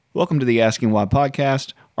Welcome to the Asking Why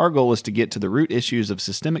podcast. Our goal is to get to the root issues of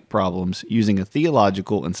systemic problems using a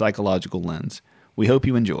theological and psychological lens. We hope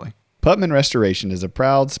you enjoy. Putman Restoration is a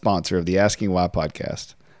proud sponsor of the Asking Why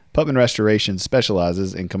podcast. Putman Restoration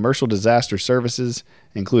specializes in commercial disaster services,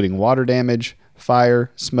 including water damage,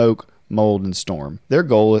 fire, smoke, mold, and storm. Their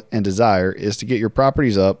goal and desire is to get your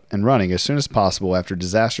properties up and running as soon as possible after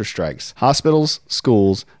disaster strikes. Hospitals,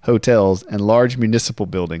 schools, hotels, and large municipal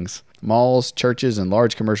buildings. Malls, churches, and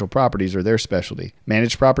large commercial properties are their specialty.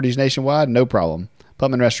 Managed properties nationwide? No problem.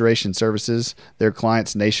 Putman Restoration services their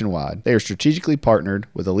clients nationwide. They are strategically partnered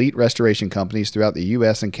with elite restoration companies throughout the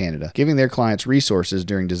U.S. and Canada, giving their clients resources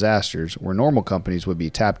during disasters where normal companies would be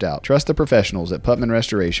tapped out. Trust the professionals at Putman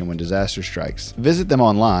Restoration when disaster strikes. Visit them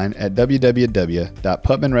online at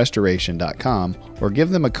www.putmanrestoration.com or give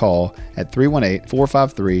them a call at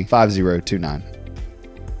 318-453-5029.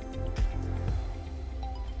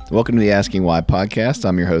 Welcome to the Asking Why podcast.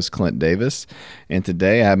 I'm your host, Clint Davis, and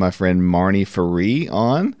today I have my friend Marnie Ferree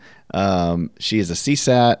on. She is a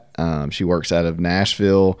CSAT. She works out of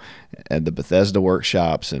Nashville at the Bethesda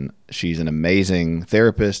workshops, and she's an amazing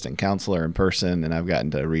therapist and counselor in person, and I've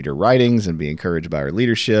gotten to read her writings and be encouraged by her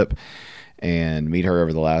leadership and meet her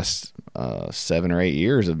over the last 7 or 8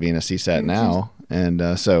 years of being a CSAT now.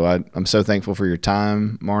 And so I'm so thankful for your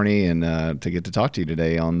time, Marnie, and to get to talk to you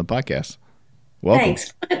today on the podcast. Welcome.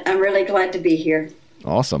 Thanks. I'm really glad to be here.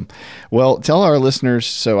 Awesome. Well, tell our listeners,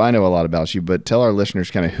 so I know a lot about you, but tell our listeners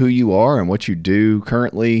kind of who you are and what you do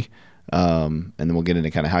currently, and then we'll get into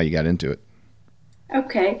kind of how you got into it.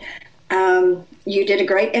 Okay. You did a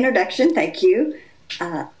great introduction. Thank you.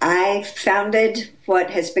 I founded what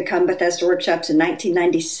has become Bethesda Workshops in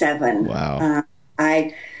 1997. Wow.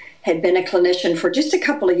 I had been a clinician for just a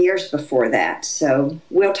couple of years before that, so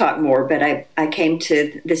we'll talk more, but I came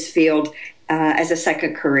to this field as a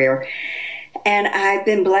second career. And I've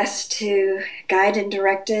been blessed to guide and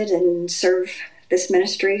direct it and serve this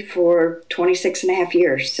ministry for 26 and a half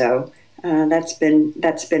years. So that's been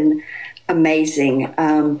amazing.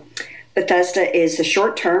 Bethesda is a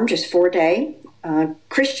short term, just 4-day,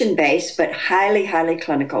 Christian based, but highly, highly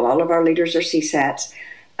clinical. All of our leaders are CSATs.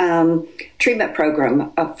 Treatment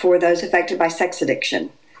program for those affected by sex addiction.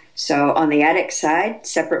 So on the addict side,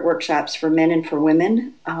 separate workshops for men and for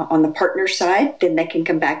women. On the partner side, then they can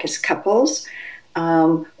come back as couples.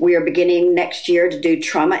 We are beginning next year to do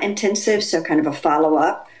trauma intensive, so kind of a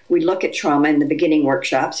follow-up. We look at trauma in the beginning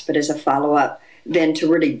workshops, but as a follow-up, then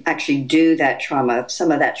to really actually do that trauma,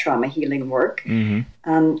 some of that trauma healing work.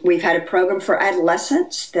 Mm-hmm. We've had a program for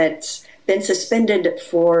adolescents that's been suspended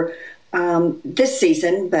for this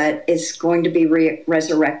season, but is going to be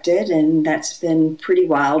resurrected, and that's been pretty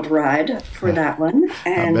wild ride for that one.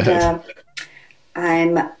 And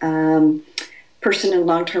I'm person in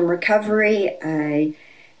long-term recovery. I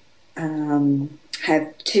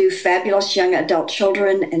have 2 fabulous young adult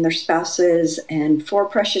children and their spouses, and 4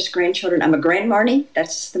 precious grandchildren. I'm a grand Marnie.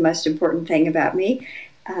 That's the most important thing about me,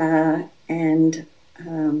 and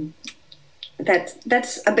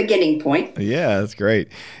that's a beginning point. Yeah, that's great.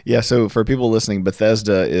 Yeah, so for people listening,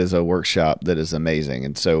 Bethesda is a workshop that is amazing.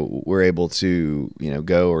 And so we're able to,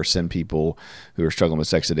 go or send people who are struggling with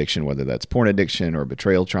sex addiction, whether that's porn addiction or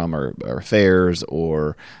betrayal trauma or affairs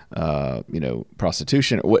or,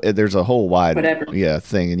 prostitution. There's a whole wide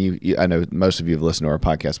thing. And I know most of you have listened to our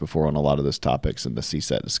podcast before on a lot of those topics in the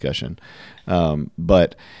CSAT discussion.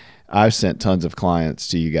 But I've sent tons of clients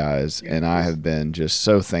to you guys, and I have been just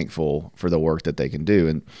so thankful for the work that they can do.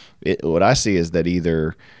 And what I see is that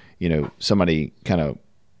either, somebody kind of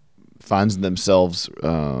finds themselves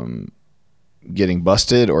getting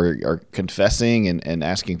busted or confessing and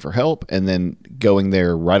asking for help, and then going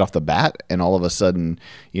there right off the bat, and all of a sudden,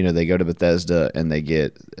 they go to Bethesda and they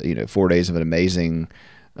get, 4 days of an amazing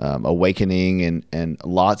awakening and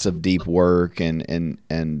lots of deep work and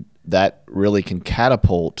that really can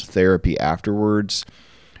catapult therapy afterwards,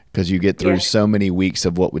 because you get through so many weeks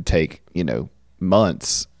of what would take,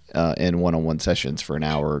 months in one-on-one sessions for an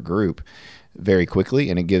hour a group very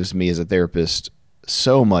quickly. And it gives me as a therapist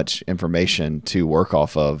so much information to work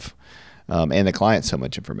off of, and the client so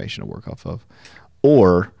much information to work off of.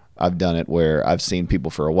 Or I've done it where I've seen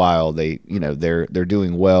people for a while, they're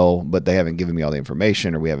doing well, but they haven't given me all the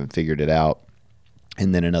information, or we haven't figured it out.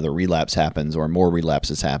 And then another relapse happens, or more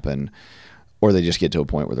relapses happen, or they just get to a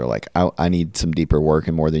point where they're like, I need some deeper work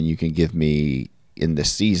and more than you can give me in this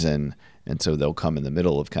season. And so they'll come in the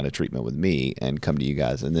middle of kind of treatment with me and come to you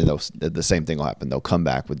guys. And then the same thing will happen. They'll come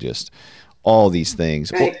back with just all these things,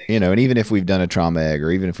 right. And even if we've done a trauma egg,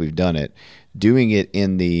 or even if we've done it, doing it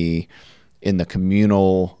in the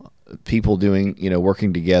communal people doing,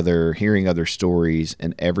 working together, hearing other stories,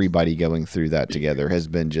 and everybody going through that together has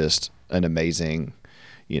been just an amazing,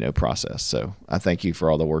 process. So I thank you for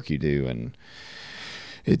all the work you do. And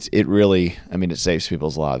it really, it saves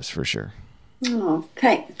people's lives for sure. Oh,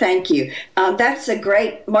 thank you. That's a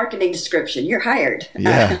great marketing description. You're hired.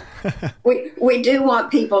 Yeah. We do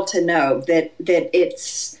want people to know that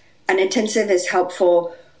it's an intensive is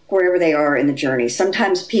helpful wherever they are in the journey.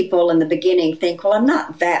 Sometimes people in the beginning think, well, I'm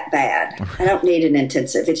not that bad. I don't need an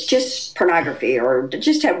intensive. It's just pornography or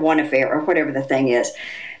just have one affair or whatever the thing is.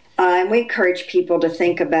 And we encourage people to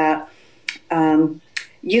think about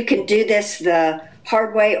you can do this the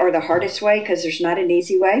hard way or the hardest way, because there's not an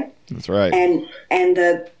easy way. That's right. And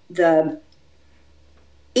the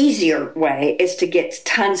easier way is to get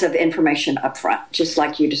tons of information up front, just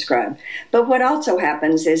like you described. But what also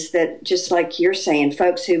happens is that, just like you're saying,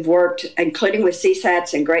 folks who've worked, including with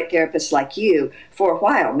CSATs and great therapists like you, for a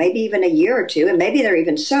while, maybe even a year or two, and maybe they're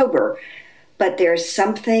even sober, but there's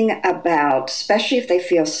something about, especially if they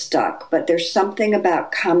feel stuck, but there's something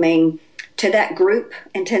about coming to that group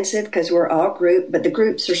intensive, because we're all group, but the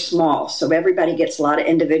groups are small, so everybody gets a lot of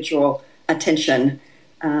individual attention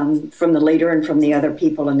from the leader and from the other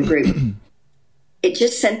people in the group. It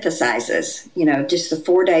just synthesizes, just the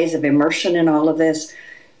 4 days of immersion in all of this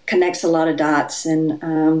connects a lot of dots.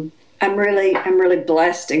 And I'm really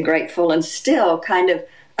blessed and grateful and still kind of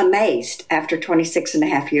amazed after 26 and a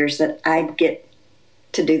half years that I get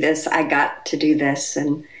to do this. I got to do this,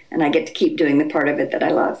 and I get to keep doing the part of it that I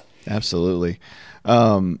love. Absolutely.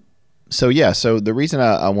 So the reason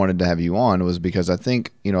I wanted to have you on was because I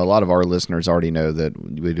think, a lot of our listeners already know that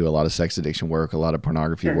we do a lot of sex addiction work, a lot of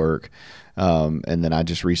pornography work. And then I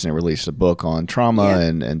just recently released a book on trauma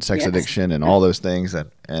and sex addiction and all those things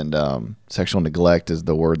and sexual neglect is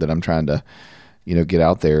the word that I'm trying to, get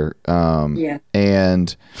out there.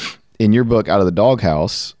 And in your book, Out of the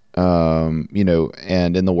Doghouse, and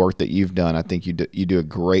in the work that you've done, I think you do a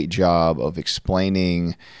great job of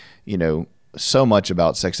explaining, so much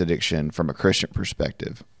about sex addiction from a Christian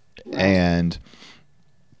perspective. Right. And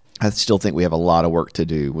I still think we have a lot of work to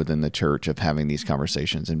do within the church of having these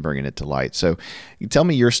conversations and bringing it to light. So tell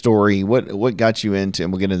me your story. What got you into,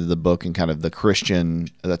 and we'll get into the book and kind of the Christian,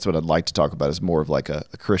 that's what I'd like to talk about, is more of like a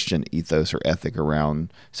Christian ethos or ethic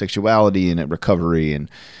around sexuality and recovery.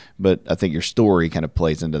 But I think your story kind of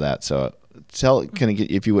plays into that. So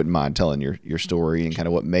if you wouldn't mind telling your story and kind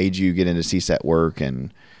of what made you get into CSAT work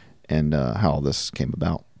and how all this came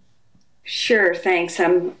about. Sure, thanks.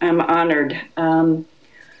 I'm honored. I'll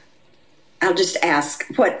just ask,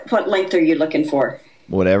 what length are you looking for?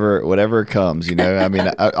 Whatever comes.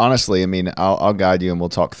 I'll guide you and we'll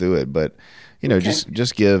talk through it. But okay.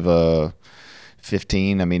 just give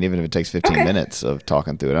 15. Even if it takes 15 minutes of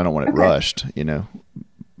talking through it, I don't want it rushed.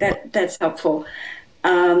 That's helpful.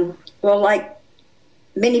 Well, like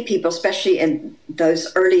many people, especially in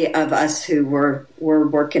those early of us who were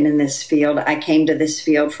working in this field, I came to this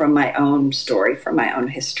field from my own story, from my own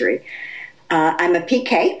history. I'm a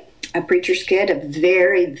PK, a preacher's kid, a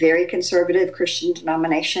very, very conservative Christian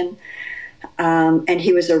denomination. And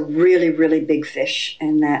he was a really, really big fish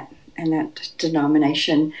in that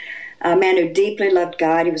denomination. A man who deeply loved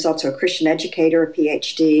God. He was also a Christian educator, a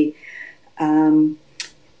PhD.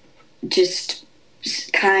 Just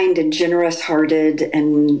kind and generous-hearted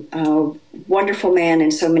and wonderful man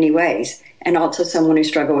in so many ways, and also someone who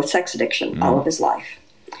struggled with sex addiction all of his life.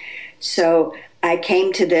 So I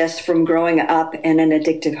came to this from growing up in an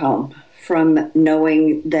addictive home, from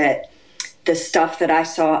knowing that the stuff that I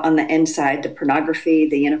saw on the inside, the pornography,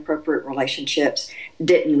 the inappropriate relationships,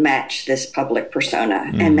 didn't match this public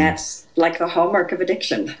persona. And that's like the hallmark of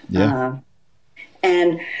addiction. Yeah.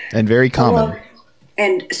 And very common.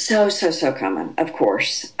 And so common, of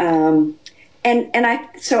course. I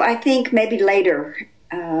think maybe later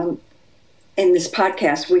in this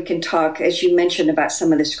podcast we can talk, as you mentioned, about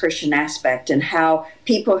some of this Christian aspect and how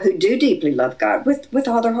people who do deeply love God with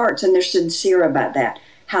all their hearts, and they're sincere about that,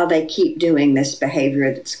 how they keep doing this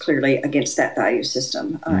behavior that's clearly against that value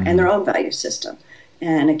system and their own value system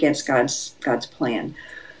and against God's plan.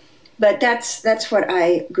 But that's what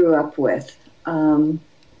I grew up with.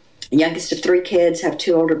 Youngest of 3 kids, have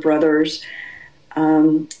 2 older brothers.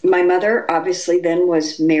 My mother obviously then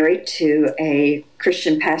was married to a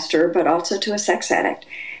Christian pastor, but also to a sex addict.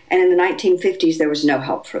 And in the 1950s, there was no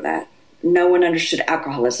help for that. No one understood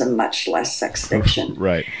alcoholism, much less sex addiction.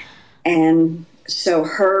 Right. And so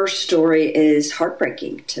her story is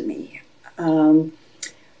heartbreaking to me.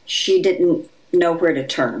 She didn't know where to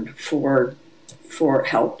turn for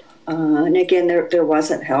help. And again, there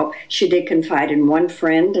wasn't help. She did confide in one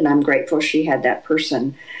friend, and I'm grateful she had that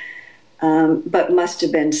person. but must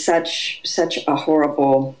have been such a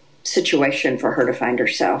horrible situation for her to find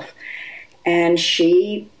herself. And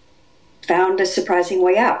she found a surprising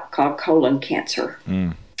way out called colon cancer.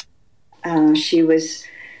 She was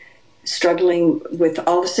struggling with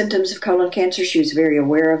all the symptoms of colon cancer. She was very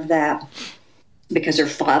aware of that because her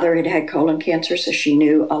father had had colon cancer, so she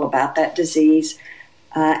knew all about that disease,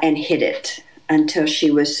 and hid it until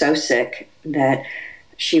she was so sick that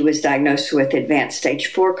she was diagnosed with advanced stage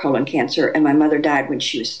 4 colon cancer, and my mother died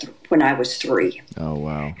when I was 3. Oh,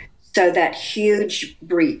 wow. So that huge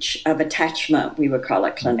breach of attachment, we would call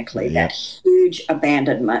it clinically, that huge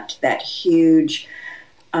abandonment, that huge,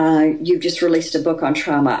 you just released a book on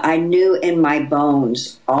trauma. I knew in my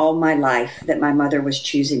bones all my life that my mother was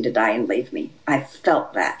choosing to die and leave me. I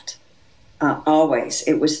felt that. Always.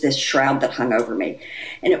 It was this shroud that hung over me.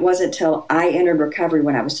 And it wasn't until I entered recovery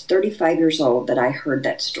when I was 35 years old that I heard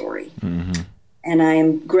that story. Mm-hmm. And I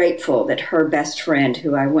am grateful that her best friend,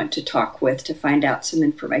 who I went to talk with to find out some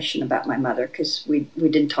information about my mother, because we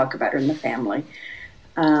didn't talk about her in the family,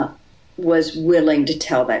 was willing to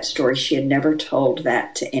tell that story. She had never told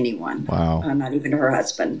that to anyone. Wow. Not even her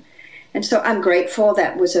husband. And so I'm grateful.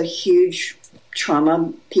 That was a huge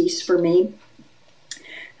trauma piece for me.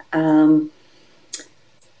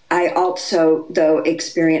 I also, though,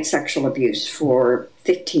 experienced sexual abuse for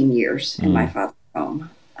 15 years in my father's home.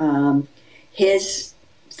 His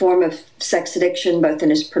form of sex addiction, both in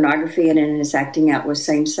his pornography and in his acting out, was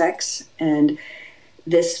same-sex. And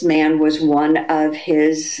this man was one of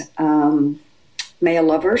his male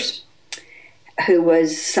lovers, who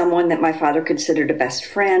was someone that my father considered a best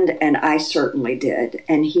friend, and I certainly did.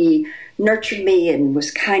 And he nurtured me and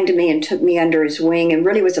was kind to me and took me under his wing and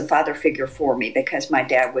really was a father figure for me because my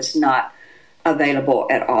dad was not available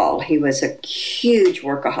at all. He was a huge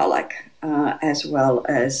workaholic, as well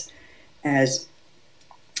as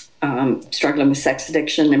struggling with sex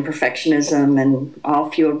addiction and perfectionism, and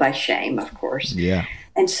all fueled by shame, of course. Yeah.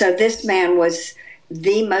 And so this man was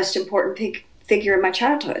the most important figure in my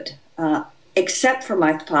childhood, except for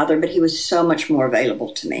my father, but he was so much more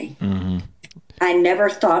available to me. Mm-hmm. I never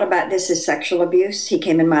thought about this as sexual abuse. He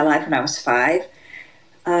came in my life when I was 5.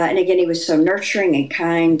 And again, he was so nurturing and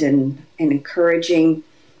kind and encouraging.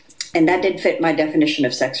 And that did fit my definition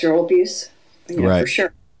of sexual abuse, right. For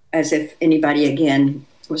sure. As if anybody, again,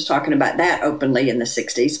 was talking about that openly in the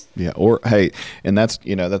 60s. Yeah. Or, hey, and that's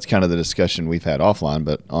kind of the discussion we've had offline,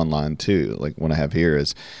 but online too. Like what I have here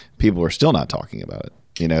is people are still not talking about it.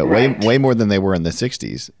 Right. way more than they were in the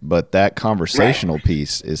 60s. But that conversational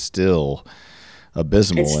piece is still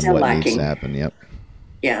abysmal in what needs to happen. Yep.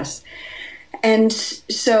 Yes. And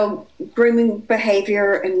so grooming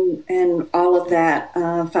behavior and all of that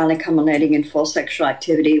finally culminating in full sexual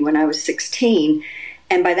activity when I was 16.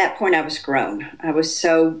 And by that point, I was grown. I was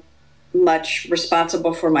so much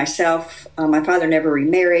responsible for myself. My father never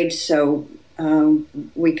remarried, so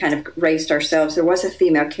we kind of raised ourselves. There was a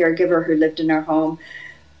female caregiver who lived in our home.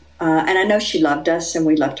 And I know she loved us and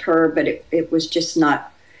we loved her, but it was just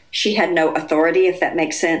not, she had no authority, if that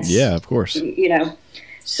makes sense. Yeah, of course.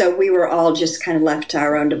 So we were all just kind of left to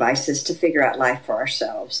our own devices to figure out life for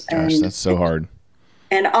ourselves. Gosh, that's so hard.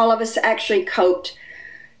 And all of us actually coped,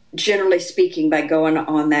 generally speaking, by going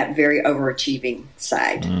on that very overachieving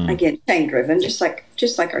side. Again, shame-driven, just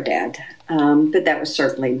like our dad. But that was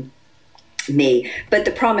certainly me. But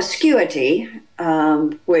the promiscuity,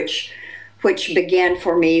 which began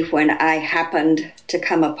for me when I happened to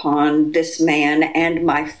come upon this man and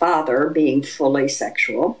my father being fully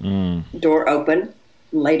sexual, door open,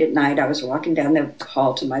 late at night. I was walking down the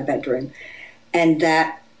hall to my bedroom, and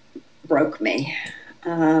that broke me.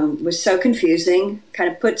 Was so confusing,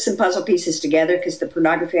 kind of put some puzzle pieces together because the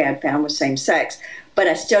pornography I had found was same sex, but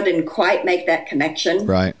I still didn't quite make that connection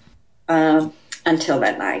right until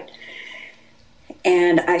that night.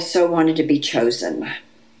 And I so wanted to be chosen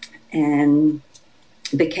and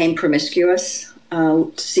became promiscuous,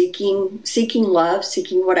 seeking love,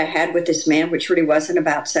 seeking what I had with this man, which really wasn't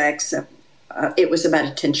about sex. It was about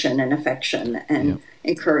attention and affection and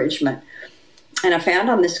encouragement. And I found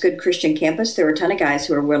on this good Christian campus, there were a ton of guys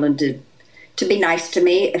who were willing to be nice to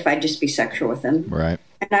me if I'd just be sexual with them. Right.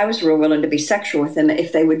 And I was real willing to be sexual with them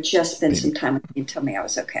if they would just spend some time with me and tell me I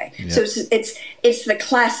was okay. Yep. So it's the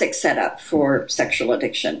classic setup for sexual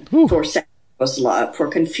addiction, for sex love, for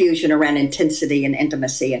confusion around intensity and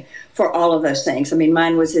intimacy, and for all of those things. I mean,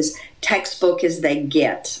 mine was as textbook as they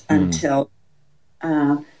get until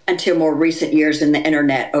more recent years, and the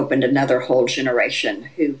internet opened another whole generation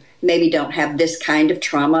who maybe don't have this kind of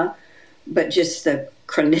trauma, but just the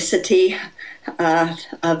chronicity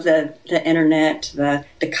of the internet,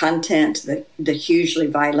 the content, the hugely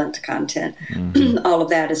violent content. All of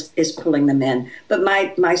that is pulling them in. But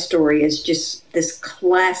my story is just this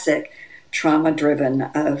classic trauma-driven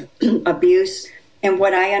of abuse. And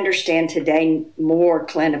what I understand today more,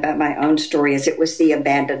 Clint, about my own story is it was the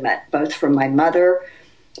abandonment, both from my mother,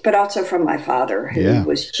 but also from my father, who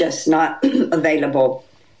was just not available.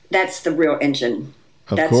 That's the real engine.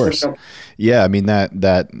 Of course. Yeah. I mean,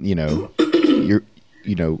 that,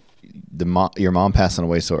 your mom passing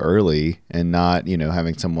away so early and not,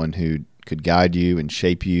 having someone who could guide you and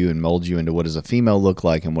shape you and mold you into what does a female look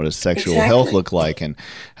like and what does sexual health look like and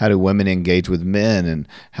how do women engage with men and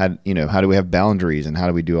how do we have boundaries and how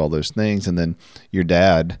do we do all those things. And then your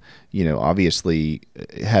dad, obviously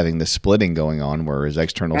having this splitting going on where his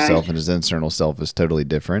external self and his internal self is totally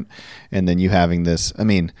different. And then you having this, I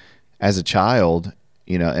mean, as a child,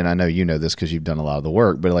 and I know this because you've done a lot of the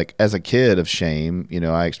work, but like as a kid of shame,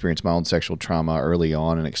 I experienced my own sexual trauma early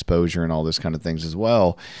on and exposure and all those kind of things as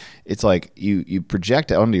well. It's like you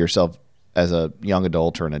project onto yourself as a young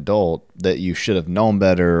adult or an adult that you should have known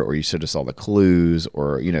better or you should have saw the clues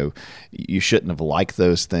or, you shouldn't have liked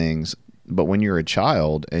those things. But when you're a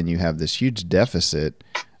child and you have this huge deficit,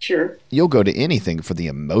 you'll go to anything for the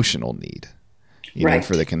emotional need.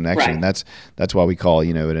 For the connection. Right. That's why we call,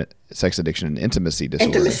 sex addiction an intimacy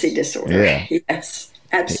disorder. Intimacy disorder. Yeah. Yes,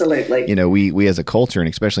 absolutely. We as a culture, and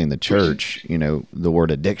especially in the church, the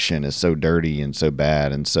word addiction is so dirty and so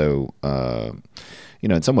bad and so,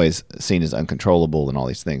 in some ways seen as uncontrollable and all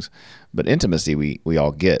these things. But intimacy, we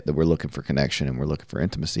all get that we're looking for connection and we're looking for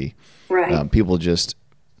intimacy. Right. People just,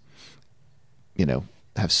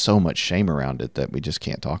 have so much shame around it that we just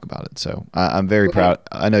can't talk about it. So I'm very proud.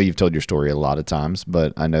 I know you've told your story a lot of times,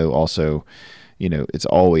 but I know also, it's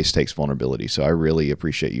always takes vulnerability. So I really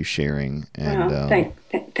appreciate you sharing. And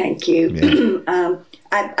thank you. Yeah.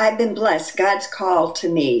 I've been blessed. God's call to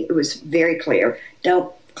me, it was very clear.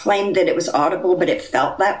 Don't claim that it was audible, but it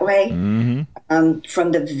felt that way. Mm-hmm.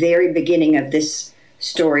 From the very beginning of this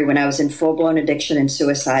story, when I was in full-blown addiction and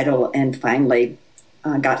suicidal and finally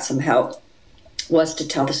got some help, was to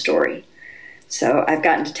tell the story. So I've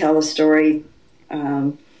gotten to tell the story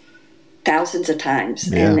thousands of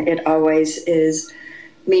times, and it always is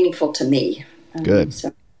meaningful to me. Good.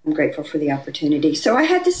 So I'm grateful for the opportunity. So I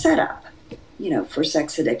had to set up, for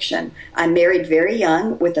sex addiction. I married very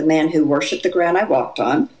young with a man who worshiped the ground I walked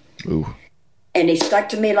on. Ooh. And he stuck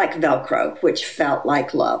to me like Velcro, which felt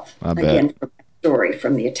like love. Again, from my story,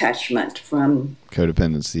 from the attachment, from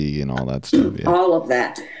codependency and all that stuff. Yeah. All of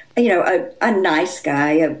that. A nice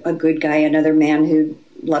guy, a good guy, another man who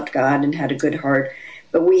loved God and had a good heart,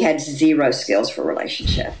 but we had zero skills for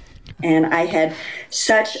relationship. And I had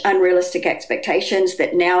such unrealistic expectations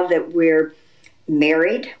that now that we're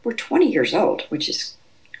married, we're 20 years old, which is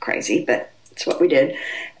crazy, but it's what we did.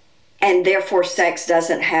 And therefore sex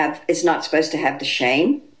is not supposed to have the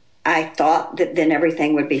shame. I thought that then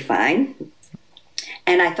everything would be fine.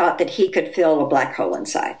 And I thought that he could fill a black hole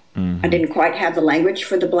inside. Mm-hmm. I didn't quite have the language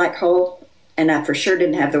for the black hole, and I for sure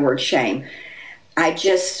didn't have the word shame. I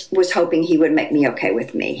just was hoping he would make me okay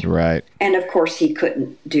with me. Right. And of course he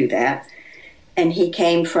couldn't do that. And he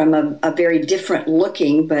came from a very different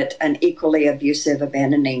looking, but an equally abusive,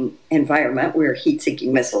 abandoning environment. We were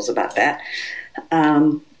heat-seeking missiles about that.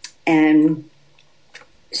 And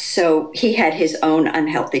so he had his own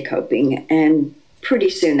unhealthy coping, and pretty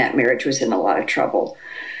soon that marriage was in a lot of trouble.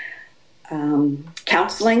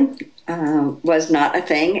 Counseling was not a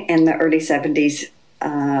thing in the early 70s,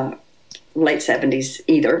 late 70s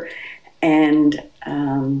either. And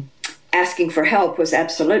asking for help was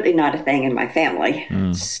absolutely not a thing in my family.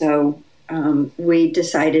 Mm. So we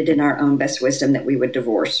decided in our own best wisdom that we would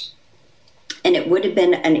divorce. And it would have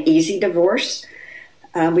been an easy divorce.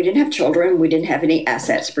 We didn't have children. We didn't have any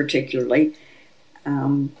assets particularly.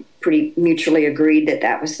 Pretty mutually agreed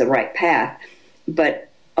that was the right path. But,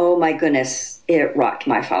 oh my goodness, it rocked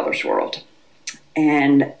my father's world.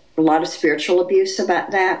 And a lot of spiritual abuse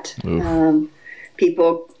about that.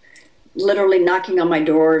 People literally knocking on my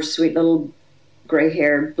door, sweet little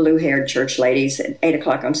gray-haired, blue-haired church ladies at 8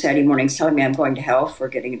 o'clock on Saturday mornings telling me I'm going to hell for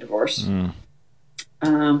getting a divorce. Mm.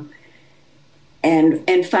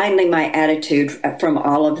 And finally, my attitude from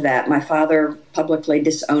all of that, my father publicly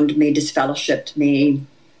disowned me, disfellowshipped me,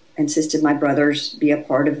 insisted my brothers be a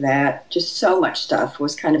part of that. Just so much stuff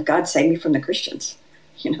was kind of, God save me from the Christians.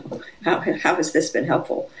 How has this been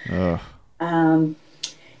helpful? And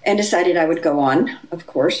decided I would go on, of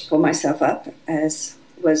course, pull myself up, as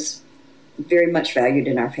was very much valued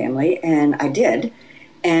in our family. And I did,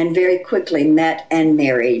 and very quickly met and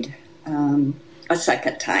married a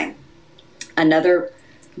second time. Another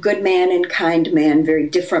good man and kind man, very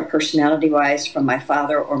different personality-wise from my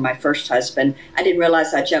father or my first husband. I didn't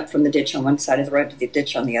realize I jumped from the ditch on one side of the road to the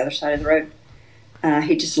ditch on the other side of the road.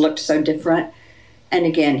 He just looked so different. And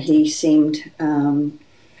again, he seemed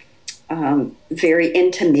very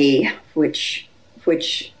into me, which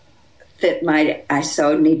fit my "I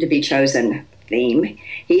so need to be chosen" theme.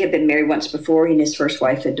 He had been married once before. He and his first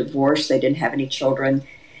wife had divorced. They didn't have any children.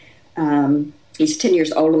 He's 10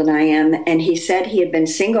 years older than I am, and he said he had been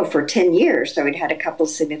single for 10 years, so he'd had a couple of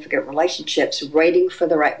significant relationships waiting for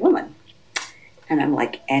the right woman. And I'm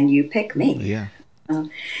like, and you pick me. Yeah.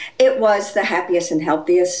 It was the happiest and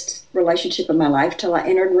healthiest relationship of my life till I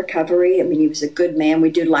entered recovery. I mean, he was a good man. We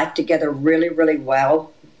did life together really, really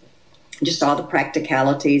well. Just all the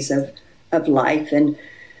practicalities of life and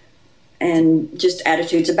just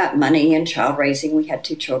attitudes about money and child raising. We had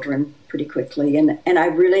 2 children pretty quickly. And I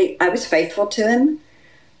was faithful to him.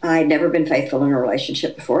 I'd never been faithful in a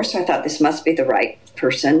relationship before, so I thought this must be the right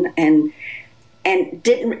person. And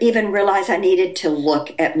didn't even realize I needed to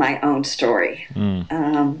look at my own story.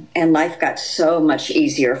 And life got so much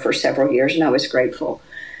easier for several years, and I was grateful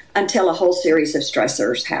until a whole series of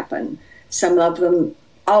stressors happened. Some of them,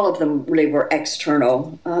 all of them really were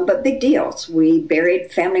external, but big deals. We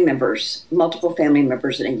buried family members, multiple family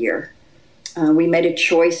members in a year. We made a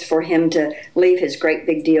choice for him to leave his great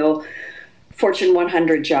big deal Fortune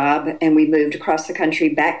 100 job, and we moved across the country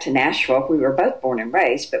back to Nashville. We were both born and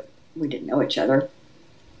raised, but we didn't know each other,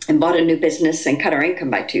 and bought a new business and cut our income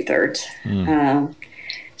by 2/3.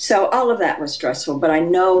 So all of that was stressful, but I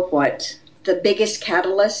know what the biggest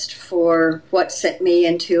catalyst for what sent me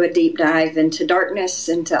into a deep dive into darkness,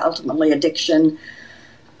 into ultimately addiction,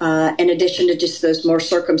 in addition to just those more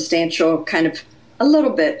circumstantial kind of a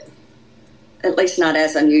little bit, at least not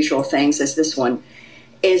as unusual things as this one,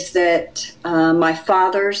 is that my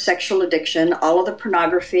father's sexual addiction, all of the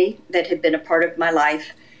pornography that had been a part of my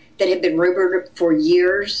life, that had been rumored for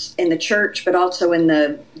years in the church, but also in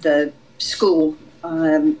the school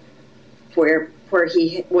where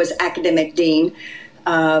he was academic dean,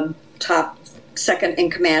 top second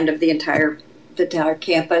in command of the entire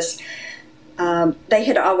campus. They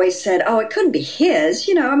had always said, "Oh, it couldn't be his.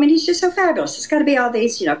 I mean, he's just so fabulous. It's got to be all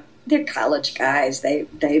these. They're college guys.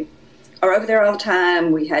 They are over there all the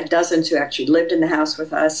time. We had dozens who actually lived in the house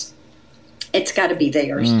with us. It's got to be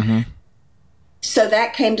theirs." Mm-hmm. So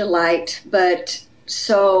that came to light, but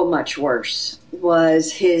so much worse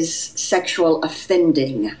was his sexual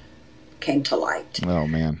offending came to light. Oh,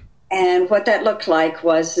 man. And what that looked like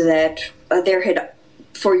was that there had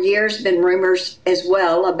for years been rumors as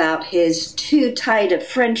well about his too tight of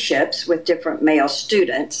friendships with different male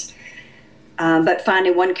students. But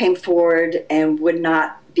finally one came forward and would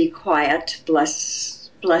not be quiet, bless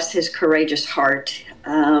his courageous heart,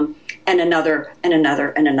 and another,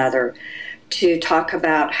 to talk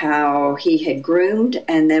about how he had groomed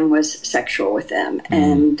and then was sexual with them.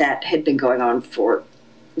 And that had been going on for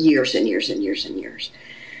years and years and years and years.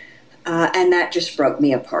 And that just broke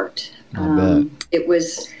me apart. It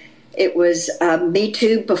was Me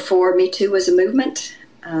Too before Me Too was a movement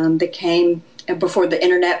that came before the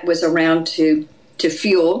internet was around to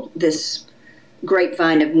fuel this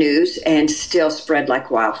grapevine of news and still spread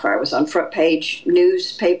like wildfire. It was on front page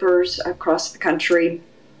newspapers across the country,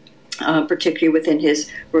 particularly within his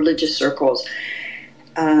religious circles.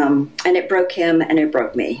 And it broke him and it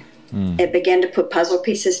broke me. It began to put puzzle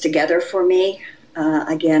pieces together for me,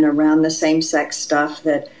 again, around the same-sex stuff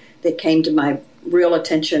that came to my real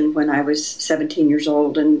attention when I was 17 years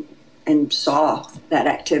old and saw that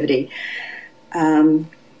activity. And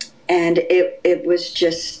it was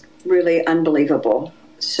just really unbelievable.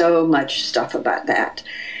 So much stuff about that.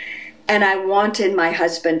 And I wanted my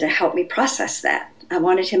husband to help me process that. I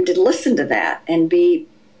wanted him to listen to that and be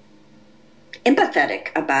empathetic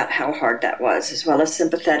about how hard that was, as well as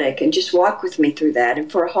sympathetic, and just walk with me through that.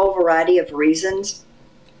 And for a whole variety of reasons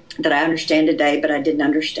that I understand today, but I didn't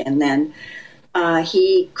understand then,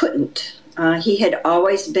 he couldn't. He had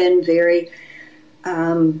always been very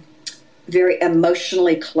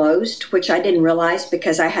emotionally closed, which I didn't realize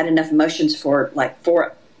because I had enough emotions for like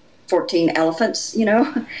 14 elephants,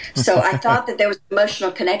 So I thought that there was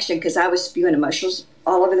emotional connection because I was spewing emotions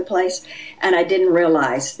all over the place. And I didn't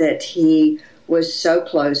realize that he was so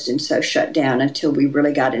closed and so shut down until we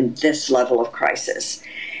really got in this level of crisis.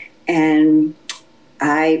 And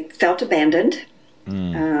I felt abandoned.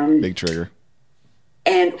 Big trigger.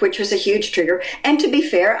 And which was a huge trigger. And to be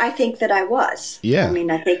fair, I think that I was. Yeah. I mean,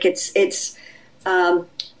 I think it's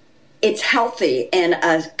healthy in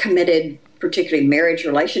a committed, particularly marriage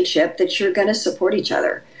relationship, that you're going to support each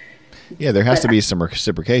other. Yeah, there has to be some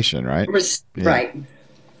reciprocation, right? Right.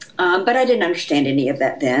 But I didn't understand any of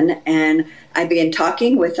that then. And I began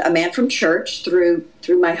talking with a man from church through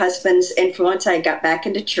my husband's influence. I got back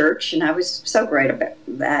into church, and I was so great about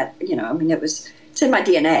that. It's in my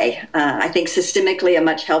DNA. I think systemically a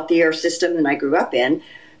much healthier system than I grew up in,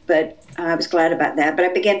 but I was glad about that. But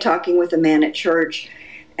I began talking with a man at church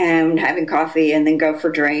and having coffee and then go for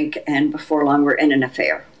a drink. And before long, we're in an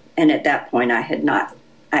affair. And at that point, I had not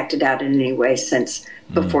acted out in any way since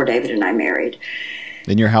before David and I married.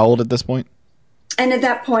 And you're how old at this point? And at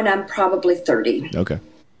that point, I'm probably 30. Okay.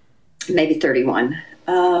 Maybe 31.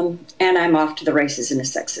 And I'm off to the races in a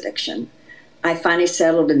sex addiction. I finally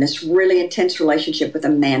settled in this really intense relationship with a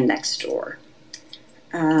man next door.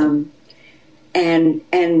 And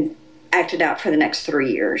acted out for the next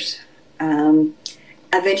 3 years.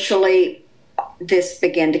 Eventually, this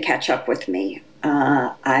began to catch up with me.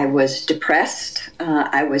 I was depressed.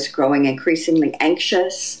 I was growing increasingly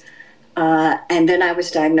anxious. And then I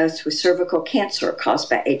was diagnosed with cervical cancer caused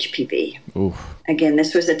by HPV. Oof. Again,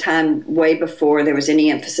 this was a time way before there was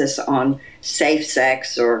any emphasis on safe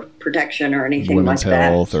sex or protection or anything Women's like that.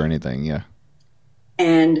 Women's health or anything, yeah.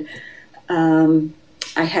 And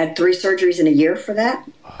I had 3 surgeries in a year for that.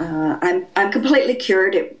 I'm completely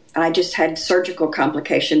cured. I just had surgical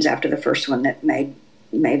complications after the first one that made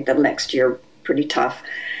the next year pretty tough.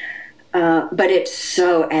 But it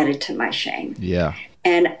so added to my shame. Yeah.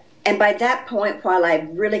 And by that point, while I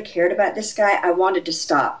really cared about this guy, I wanted to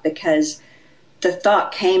stop because the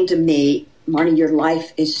thought came to me, Marnie, your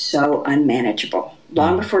life is so unmanageable.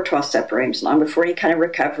 Long before 12-step rooms, long before any kind of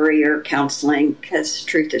recovery or counseling, because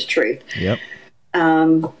truth is truth. Yep.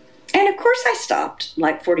 And of course I stopped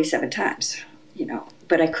like 47 times,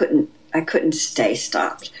 but I couldn't stay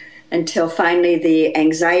stopped until finally the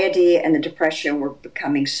anxiety and the depression were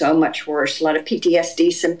becoming so much worse. A lot of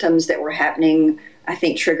PTSD symptoms that were happening, I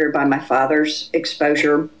think triggered by my father's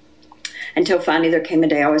exposure, until finally there came a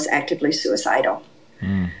day I was actively suicidal.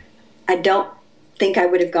 I don't think I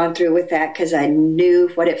would have gone through with that because I knew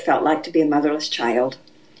what it felt like to be a motherless child.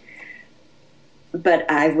 But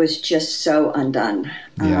I was just so undone.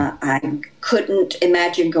 Yeah. I couldn't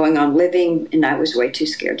imagine going on living, and I was way too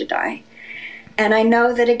scared to die. And I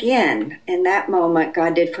know that, again, in that moment,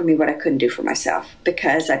 God did for me what I couldn't do for myself,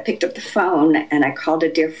 because I picked up the phone and I called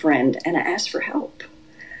a dear friend and I asked for help.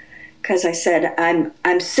 Because I said,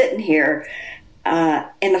 I'm sitting here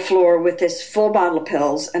in the floor with this full bottle of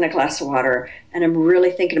pills and a glass of water, and I'm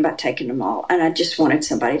really thinking about taking them all. And I just wanted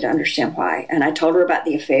somebody to understand why. And I told her about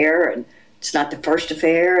the affair, and it's not the first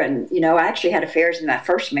affair. And, I actually had affairs in my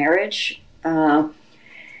first marriage. And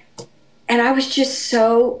I was just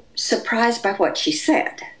so surprised by what she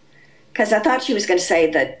said, because I thought she was going to say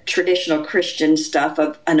the traditional Christian stuff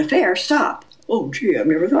of an affair, stop. Oh, gee, I've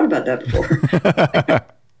never thought about that before.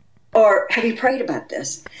 Or have you prayed about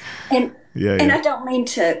this? And I don't mean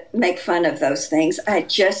to make fun of those things. I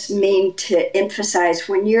just mean to emphasize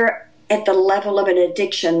when you're at the level of an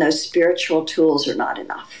addiction, those spiritual tools are not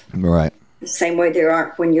enough. Right. The same way they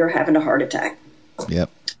aren't when you're having a heart attack. Yep.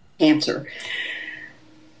 Cancer.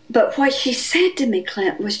 But what she said to me,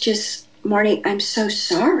 Clint, was just, Marnie, I'm so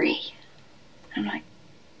sorry. I'm like,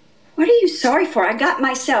 what are you sorry for? I got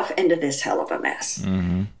myself into this hell of a mess.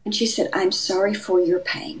 Mm-hmm. And she said, I'm sorry for your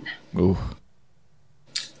pain. Ooh.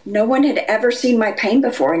 No one had ever seen my pain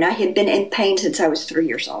before, and I had been in pain since I was 3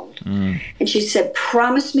 years old. Mm. And she said,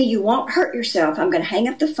 promise me you won't hurt yourself. I'm going to hang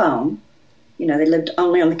up the phone. They lived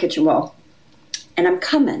only on the kitchen wall. And I'm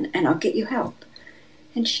coming, and I'll get you help.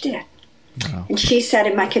 And she did. Wow. And she sat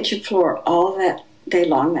in my kitchen floor all that day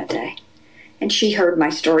long that day. And she heard my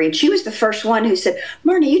story. And she was the first one who said,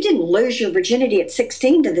 Marnie, you didn't lose your virginity at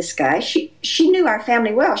 16 to this guy. She knew our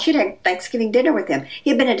family well. She'd had Thanksgiving dinner with him.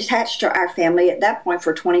 He had been attached to our family at that point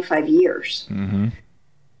for 25 years. Mm-hmm.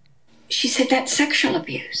 She said, that's sexual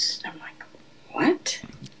abuse. I'm like, what?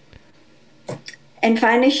 And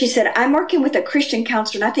finally she said, I'm working with a Christian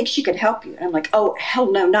counselor and I think she could help you. And I'm like, oh,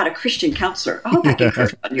 hell no, not a Christian counselor. I hope I can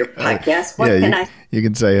curse on your podcast. What can I? You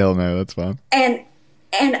can say hell no, that's fine. And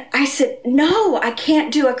I said, no, I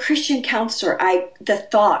can't do a Christian counselor. The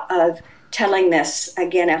thought of telling this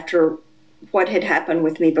again after what had happened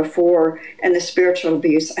with me before and the spiritual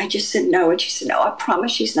abuse, I just said no. And she said, no, I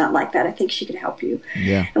promise she's not like that. I think she could help you.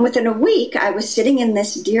 Yeah. And within a week, I was sitting in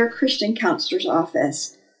this dear Christian counselor's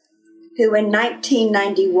office, who in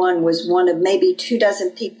 1991 was one of maybe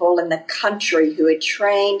 24 people in the country who had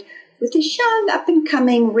trained with this young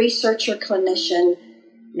up-and-coming researcher clinician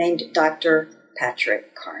named Dr.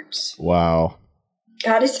 Patrick Carnes. Wow.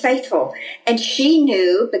 God is faithful. And she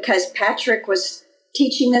knew, because Patrick was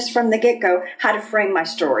teaching this from the get-go, how to frame my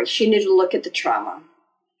story. She knew to look at the trauma.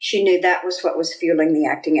 She knew that was what was fueling the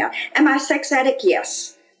acting out. Am I a sex addict?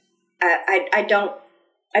 Yes. I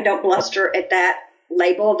don't bluster at that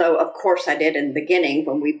label, though of course I did in the beginning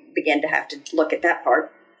when we began to have to look at that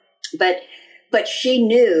part. But she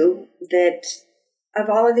knew that of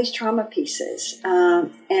all of these trauma pieces,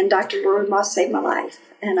 and Dr. Lori Moss saved my life,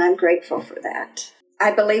 and I'm grateful for that.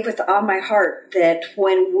 I believe with all my heart that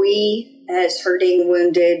when we, as hurting,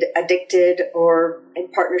 wounded, addicted, or in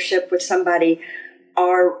partnership with somebody,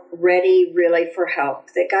 are ready really for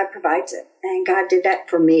help, that God provides it. And God did that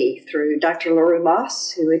for me through Dr. Lori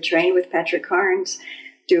Moss, who had trained with Patrick Carnes,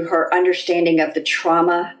 through her understanding of the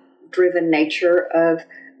trauma-driven nature of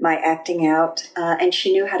my acting out. And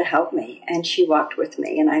she knew how to help me, and she walked with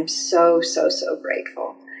me. And I'm so, so, so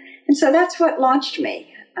grateful. And so that's what launched me.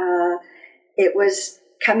 It was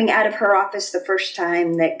coming out of her office the first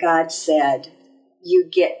time that God said, you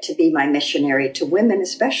get to be my missionary to women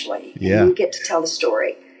especially. Yeah. And you get to tell the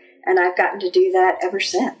story. And I've gotten to do that ever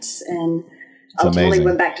since. And it's ultimately amazing.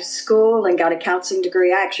 Went back to school and got a counseling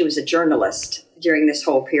degree. I actually was a journalist during this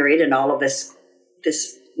whole period and all of this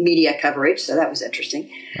media coverage. So that was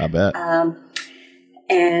interesting. I bet.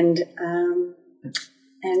 And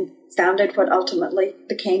founded what ultimately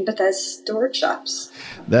became Bethesda workshops.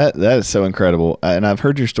 That is so incredible. And I've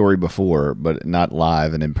heard your story before, but not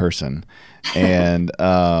live and in person. And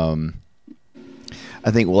I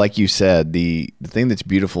think, like you said, the thing that's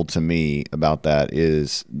beautiful to me about that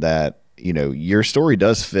is that, you know, your story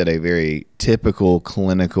does fit a very typical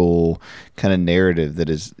clinical kind of narrative that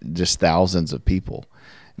is just thousands of people,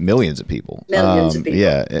 millions of people. Yeah.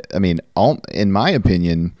 I mean, in my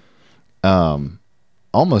opinion,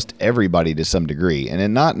 almost everybody to some degree,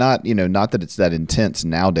 and not that it's that intense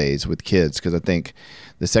nowadays with kids, because I think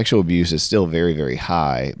the sexual abuse is still very, very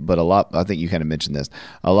high, but I think you kind of mentioned this,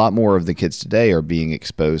 a lot more of the kids today are being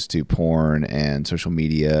exposed to porn and social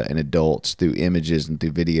media and adults through images and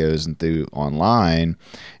through videos and through online.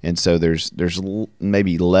 And so there's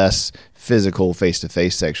maybe less physical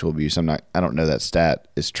face-to-face sexual abuse. I don't know that stat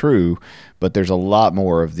is true, but there's a lot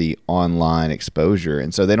more of the online exposure.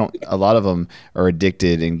 And so a lot of them are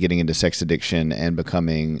addicted and getting into sex addiction and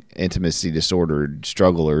becoming intimacy disordered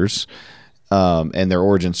strugglers. And their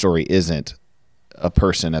origin story isn't a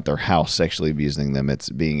person at their house sexually abusing them. It's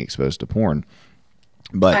being exposed to porn.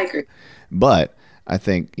 But I agree. But I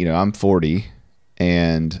think, I'm 40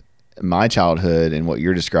 and my childhood and what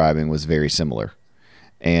you're describing was very similar.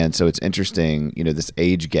 And so it's interesting, this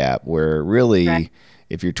age gap where really, right,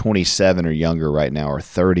 if you're 27 or younger right now, or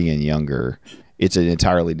 30 and younger, it's an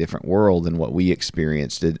entirely different world than what we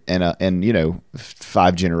experienced and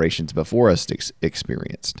 5 generations before us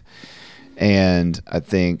experienced. And I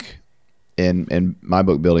think in my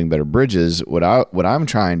book, Building Better Bridges, what I'm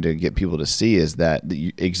trying to get people to see is that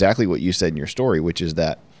exactly what you said in your story, which is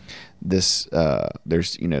that there's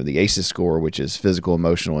the ACEs score, which is physical,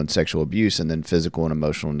 emotional, and sexual abuse, and then physical and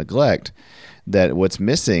emotional neglect. That what's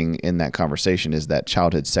missing in that conversation is that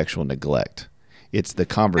childhood sexual neglect. It's the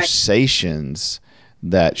conversations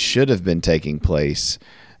that should have been taking place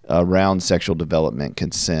around sexual development,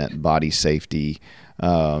 consent, body safety,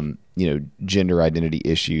 gender identity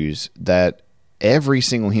issues that every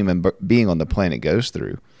single human being on the planet goes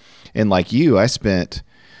through. And like you, I spent,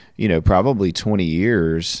 probably 20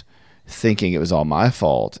 years thinking it was all my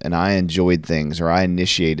fault, and I enjoyed things, or I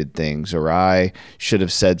initiated things, or I should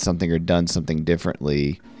have said something or done something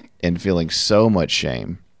differently, and feeling so much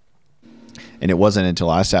shame. And it wasn't until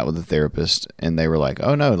I sat with a therapist and they were like,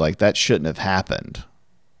 oh no, like that shouldn't have happened.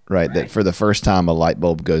 Right. That for the first time a light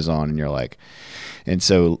bulb goes on and you're like, and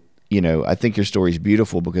so, I think your story is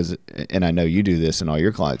beautiful because, and I know you do this in all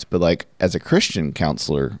your clients, but like as a Christian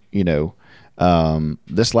counselor,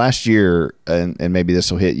 this last year, and maybe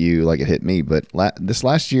this will hit you like it hit me, but this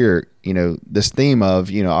last year, this theme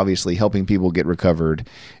of, obviously helping people get recovered.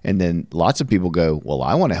 And then lots of people go, well,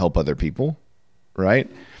 I want to help other people. Right.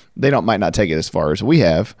 They might not take it as far as we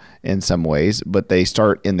have in some ways, but they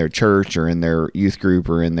start in their church or in their youth group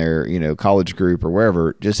or in their, college group or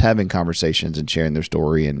wherever, just having conversations and sharing their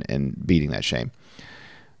story and beating that shame.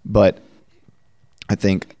 But I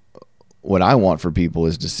think what I want for people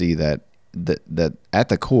is to see that at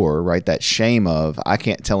the core, right, that shame of I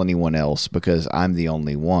can't tell anyone else because I'm the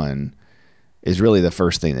only one is really the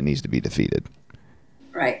first thing that needs to be defeated.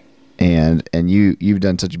 Right. And you've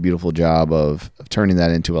done such a beautiful job of turning that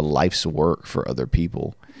into a life's work for other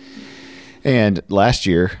people. And last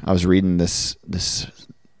year I was reading this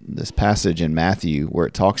passage in Matthew where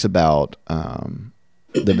it talks about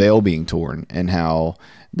the veil being torn and how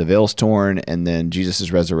the veil's torn, and then Jesus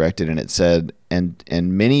is resurrected, and it said, and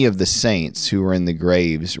many of the saints who were in the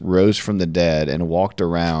graves rose from the dead and walked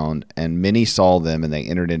around, and many saw them, and they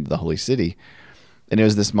entered into the holy city. And it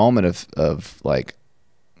was this moment of like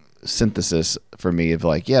synthesis for me of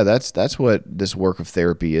like, yeah, that's what this work of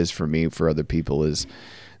therapy is for me, for other people, is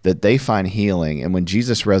that they find healing. And when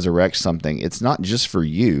Jesus resurrects something, it's not just for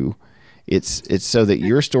you. It's so that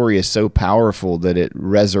your story is so powerful that it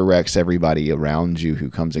resurrects everybody around you who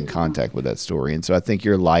comes in contact with that story. And so I think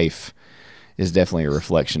your life is definitely a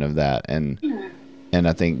reflection of that. And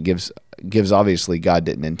I think gives obviously God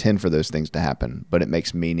didn't intend for those things to happen, but it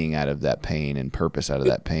makes meaning out of that pain and purpose out of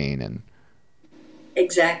that pain. And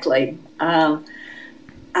exactly.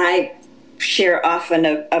 I share often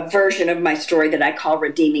a version of my story that I call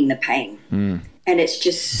redeeming the pain. And it's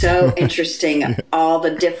just so interesting, all the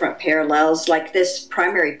different parallels, like this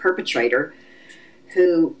primary perpetrator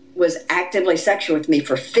who was actively sexual with me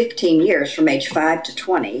for 15 years from age 5 to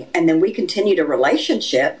 20. And then we continued a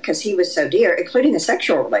relationship because he was so dear, including a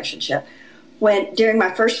sexual relationship, when during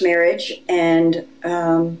my first marriage and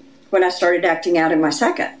when I started acting out in my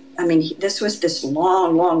second. I mean, this was this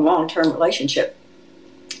long-term relationship.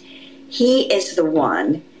 He is the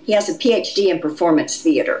one, he has a PhD in performance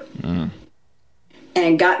theater.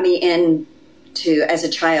 And got me into, as a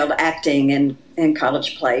child, acting in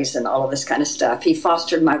college plays and all of this kind of stuff. He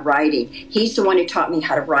fostered my writing. He's the one who taught me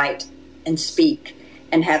how to write and speak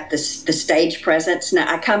and have the stage presence. Now,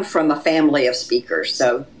 I come from a family of speakers,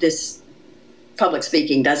 so this public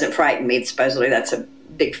speaking doesn't frighten me. Supposedly, that's a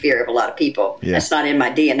big fear of a lot of people. Yeah. That's not in my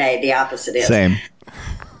DNA. The opposite is. Same.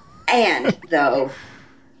 And, though,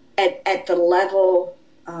 at the level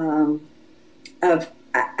of...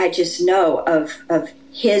 I just know of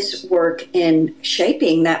his work in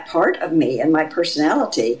shaping that part of me and my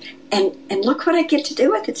personality. And look what I get to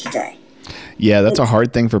do with it today. Yeah, that's a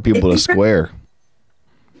hard thing for people to square.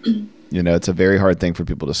 You know, it's a very hard thing for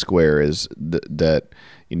people to square, is that,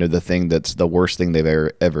 you know, the thing that's the worst thing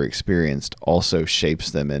they've ever experienced also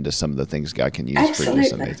shapes them into some of the things God can use Absolutely. for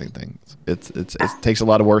this amazing thing. It takes a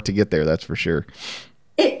lot of work to get there, that's for sure.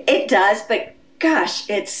 It does, but gosh,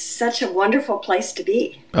 it's such a wonderful place to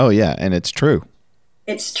be. Oh yeah, and it's true.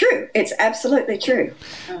 It's true. It's absolutely true.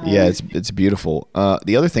 Yeah, it's beautiful.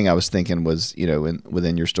 The other thing I was thinking was, you know,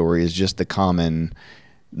 within your story is just the common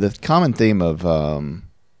theme of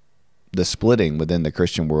the splitting within the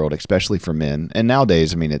Christian world, especially for men. And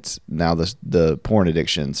nowadays, I mean, it's now the porn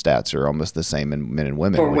addiction stats are almost the same in men and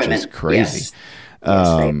women, which is crazy.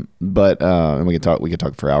 Yes. But and we could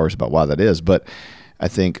talk for hours about why that is. But I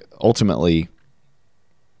think ultimately,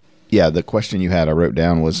 yeah, the question you had, I wrote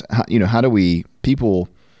down, was, how do we, people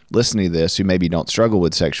listening to this who maybe don't struggle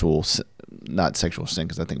with not sexual sin,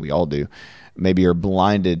 because I think we all do, maybe are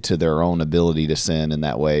blinded to their own ability to sin in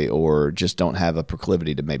that way, or just don't have a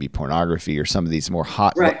proclivity to maybe pornography or some of these more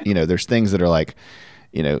hot, right. There's things that are like,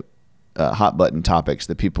 hot button topics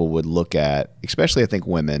that people would look at, especially I think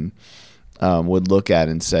women, would look at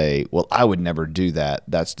and say, well, I would never do that.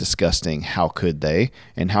 That's disgusting. How could they?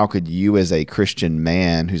 And how could you as a Christian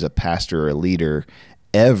man who's a pastor or a leader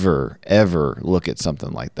ever look at something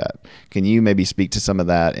like that? Can you maybe speak to some of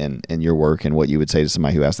that in your work and what you would say to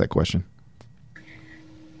somebody who asked that question?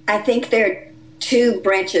 I think there are two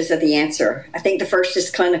branches of the answer. I think the first is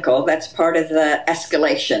clinical. That's part of the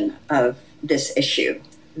escalation of this issue.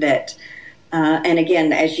 That, and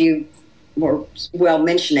again, as you were well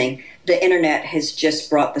mentioning, the internet has just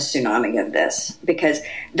brought the tsunami of this, because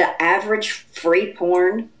the average free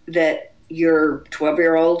porn that your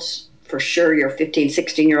 12-year-olds, for sure your 15,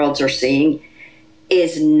 16-year-olds are seeing,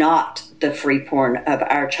 is not the free porn of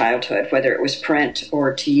our childhood, whether it was print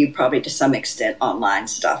or, to you probably to some extent, online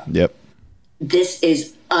stuff. Yep. This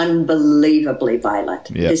is unbelievably violent.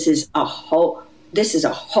 Yep. This is a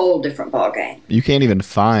whole different ballgame. You can't even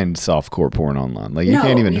find softcore porn online. Like you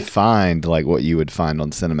can't even find like what you would find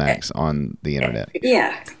on Cinemax on the internet.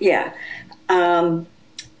 Yeah.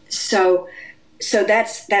 So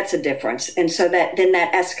that's a difference, and so that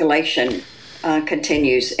escalation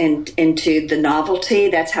continues into the novelty.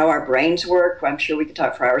 That's how our brains work. I'm sure we could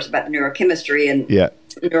talk for hours about the neurochemistry and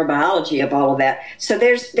neurobiology of all of that. So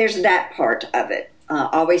there's that part of it.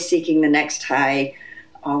 Always seeking the next high,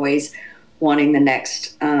 always wanting the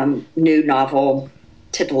next new novel,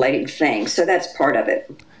 titillating thing. So that's part of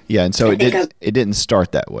it. Yeah, and so it didn't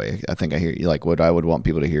start that way. I think I hear you. Like what I would want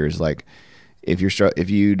people to hear is like, if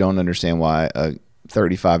you don't understand why a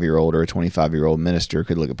 35-year-old or a 25-year-old minister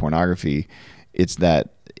could look at pornography, it's that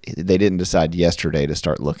they didn't decide yesterday to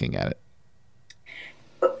start looking at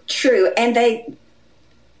it. True, and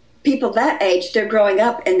people that age, they're growing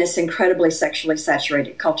up in this incredibly sexually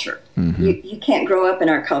saturated culture. Mm-hmm. You can't grow up in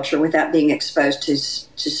our culture without being exposed to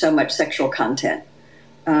so much sexual content,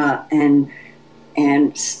 and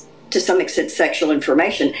to some extent sexual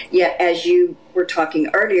information. Yet, as you were talking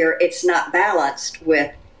earlier, it's not balanced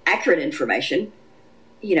with accurate information.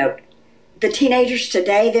 You know, the teenagers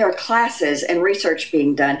today, there are classes and research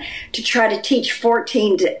being done to try to teach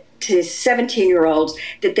 14 to 17-year-olds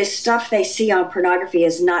that this stuff they see on pornography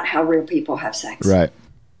is not how real people have sex. Right.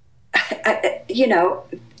 You know,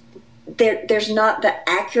 there's not the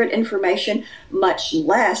accurate information, much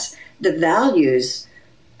less the values,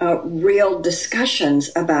 real discussions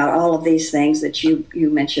about all of these things that you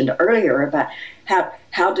mentioned earlier about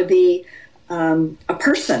how to be a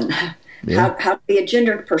person, how to be a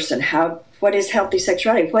gendered person, what is healthy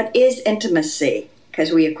sexuality, what is intimacy,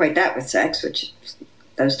 because we equate that with sex, which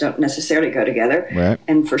those don't necessarily go together. Right.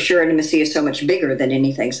 And for sure, intimacy is so much bigger than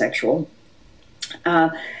anything sexual.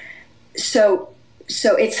 So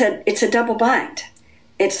it's a double bind.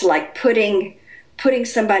 It's like putting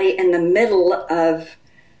somebody in the middle of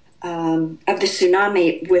the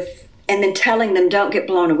tsunami and then telling them don't get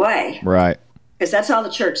blown away. Right. Because that's all the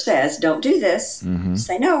church says. Don't do this. Mm-hmm.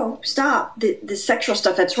 Say no. Stop the sexual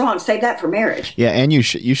stuff. That's wrong. Save that for marriage. Yeah, and you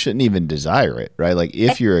shouldn't even desire it, right? Like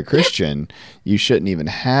if you're a Christian, you shouldn't even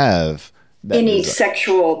have any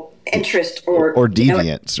sexual interest or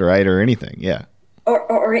deviance, right, or anything. Yeah.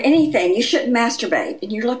 Or anything. You shouldn't masturbate.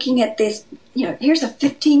 And you're looking at this. You know, here's a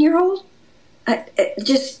 15-year-old.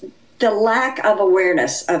 Just the lack of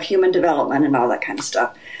awareness of human development and all that kind of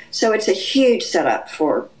stuff. So it's a huge setup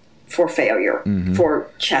for failure, mm-hmm. for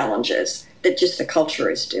challenges that just the culture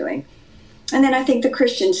is doing. And then I think the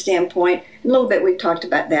Christian standpoint, a little bit we've talked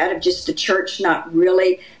about that, of just the church not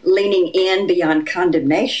really leaning in beyond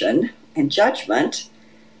condemnation and judgment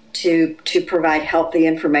to provide healthy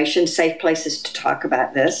information, safe places to talk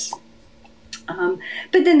about this.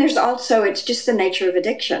 But then there's also, it's just the nature of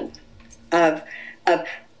addiction.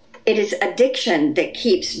 It is addiction that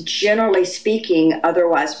keeps, generally speaking,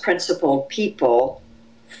 otherwise principled people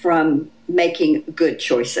from making good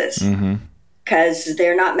choices. Because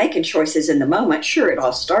they're not making choices in the moment. Sure, it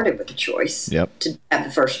all started with a choice to have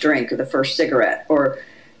the first drink or the first cigarette or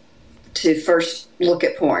to first look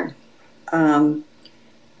at porn. Not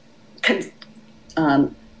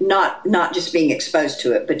just being exposed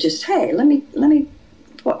to it, but just, hey, let me.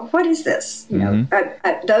 What is this? You know,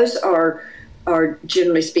 those are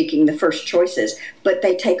generally speaking the first choices, but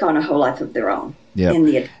they take on a whole life of their own in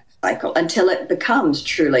the cycle until it becomes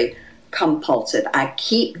truly compulsive. I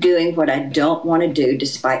keep doing what I don't want to do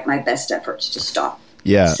despite my best efforts to stop.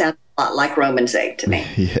 Yeah. Sounds a lot like Romans 8 to me.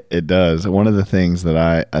 Yeah, it does. One of the things that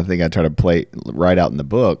I think I try to write out in the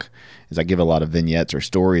book is I give a lot of vignettes or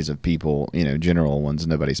stories of people, you know, general ones,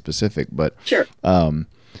 nobody specific, but sure.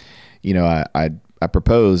 You know, I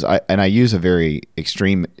propose, and I use a very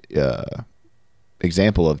extreme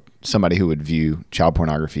example of somebody who would view child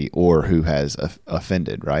pornography or who has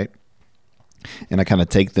offended, right? And I kind of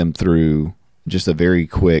take them through just a very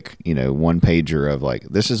quick, you know, one pager of like,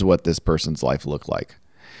 this is what this person's life looked like.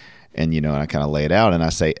 And, you know, and I kind of lay it out and I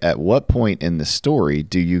say, at what point in the story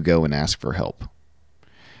do you go and ask for help?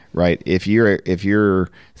 Right? If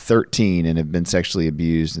you're 13 and have been sexually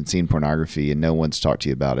abused and seen pornography and no one's talked to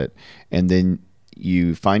you about it, and then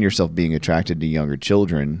you find yourself being attracted to younger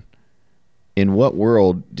children, in what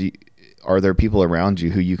world are there people around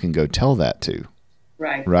you who you can go tell that to?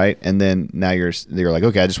 Right. And then now you're like,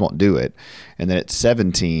 okay, I just won't do it. And then at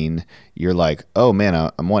 17, you're like, oh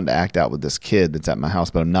man, I'm wanting to act out with this kid that's at my house,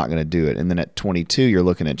 but I'm not going to do it. And then at 22, you're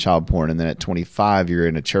looking at child porn. And then at 25, you're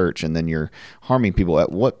in a church and then you're harming people.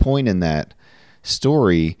 At what point in that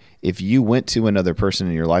story, if you went to another person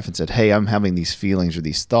in your life and said, hey, I'm having these feelings or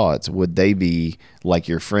these thoughts, would they be like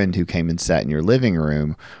your friend who came and sat in your living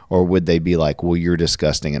room? Or would they be like, well, you're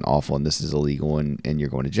disgusting and awful and this is illegal and you're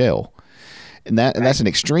going to jail? And that's an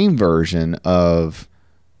extreme version of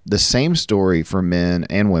the same story for men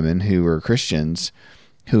and women who are Christians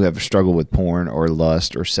who have struggled with porn or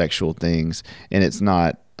lust or sexual things. And it's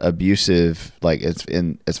not abusive, like it's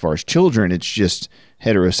as far as children, it's just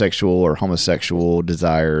heterosexual or homosexual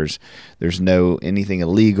desires. There's no anything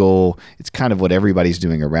illegal. It's kind of what everybody's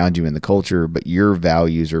doing around you in the culture, but your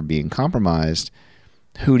values are being compromised.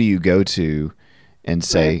 Who do you go to and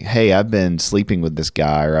say, hey, I've been sleeping with this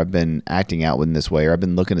guy, or I've been acting out in this way, or I've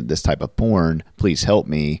been looking at this type of porn, please help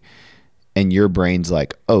me. And your brain's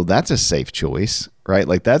like, oh, that's a safe choice, right?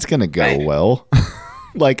 Like that's going to go well.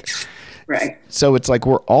 Like, so it's like,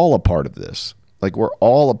 we're all a part of this. Like, we're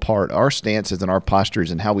all a part. Our stances and our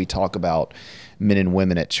postures and how we talk about men and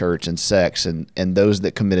women at church and sex and those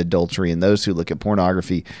that commit adultery and those who look at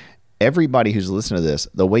pornography, everybody who's listening to this,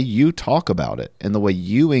 the way you talk about it and the way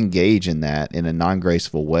you engage in that in a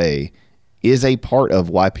non-graceful way is a part of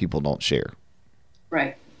why people don't share.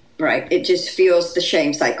 Right. It just fuels the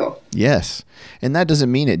shame cycle. Yes. And that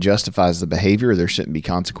doesn't mean it justifies the behavior. There shouldn't be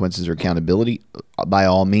consequences or accountability. By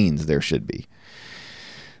all means, there should be.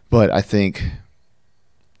 But I think,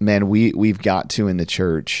 man, we've got to, in the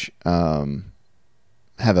church,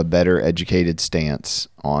 have a better educated stance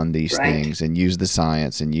on these things and use the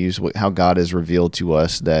science and use how God has revealed to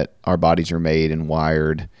us that our bodies are made and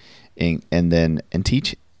wired, and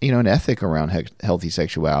teach, an ethic around healthy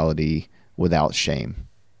sexuality without shame.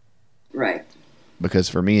 Right. Because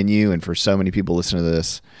for me and you, and for so many people listening to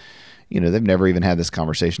this, they've never even had this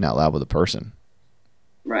conversation out loud with a person.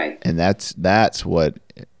 Right. And that's what,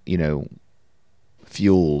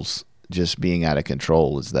 fuels just being out of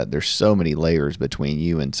control, is that there's so many layers between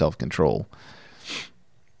you and self-control.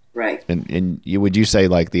 Right. And would you say,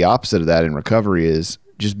 like, the opposite of that in recovery is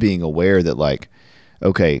just being aware that, like,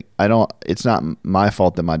 okay, it's not my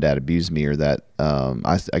fault that my dad abused me or that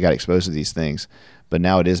I got exposed to these things, but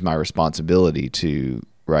now it is my responsibility to,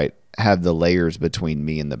 have the layers between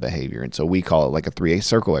me and the behavior. And so we call it like a 3A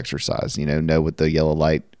circle exercise, know what the yellow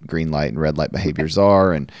light, green light, and red light behaviors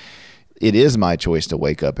are. And it is my choice to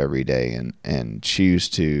wake up every day and choose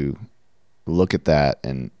to look at that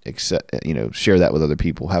and accept, share that with other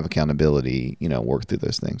people, have accountability, work through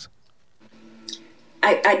those things.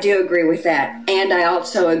 I do agree with that. And I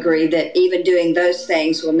also agree that even doing those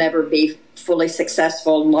things will never be fully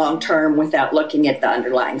successful long-term without looking at the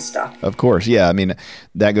underlying stuff. Of course. Yeah. I mean,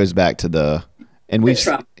 that goes back to the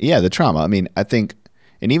trauma. I mean, I think,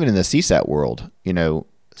 and even in the CSAT world,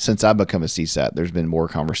 since I've become a CSAT, there's been more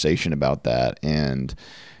conversation about that. And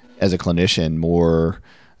as a clinician, more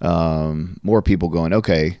people going,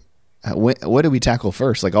 okay, what do we tackle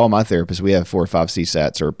first? Like, all my therapists, we have 4 or 5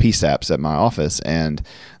 CSATs or PSAPs at my office, and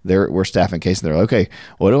we're staffing cases. And they're like, okay,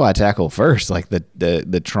 what do I tackle first? Like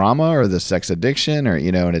the trauma or the sex addiction, or,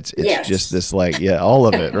 and it's just this, like, all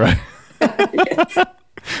of it. Right. Yes.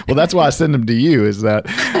 Well, that's why I send them to you, is that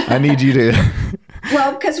I need you to.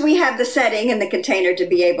 Well, because we have the setting and the container to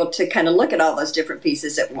be able to kind of look at all those different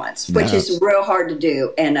pieces at once, which is real hard to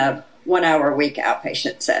do in a 1 hour a week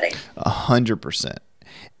outpatient setting. 100%.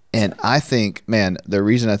 And I think, man, the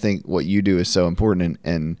reason I think what you do is so important,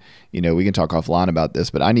 and we can talk offline about this,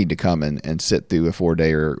 but I need to come and sit through a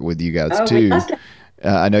 4-dayer with you guys too.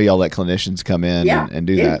 I know y'all let clinicians come in and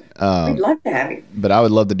do that. We'd love to have you. But I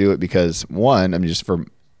would love to do it because, one, just for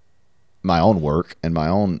my own work and my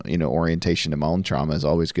own, orientation to my own trauma is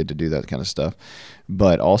always good to do that kind of stuff.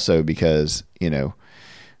 But also because,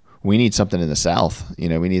 we need something in the South. We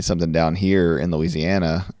need something down here in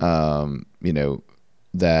Louisiana,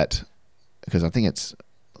 that, because I think it's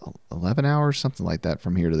 11 hours, something like that,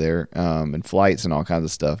 from here to there, and flights and all kinds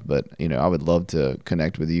of stuff. But, I would love to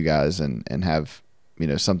connect with you guys and have,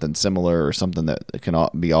 something similar or something that can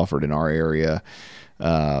be offered in our area,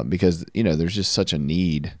 because, there's just such a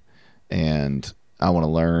need, and I want to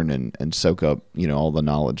learn and soak up, all the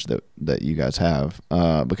knowledge that you guys have,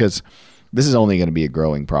 because this is only going to be a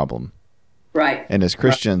growing problem. Right. And as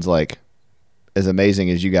Christians, like, as amazing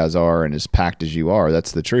as you guys are and as packed as you are,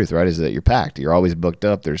 that's the truth, right? Is that you're packed. You're always booked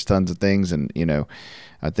up. There's tons of things. And,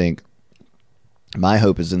 I think my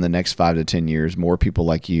hope is in the next 5 to 10 years, more people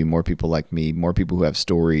like you, more people like me, more people who have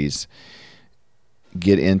stories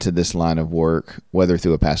get into this line of work, whether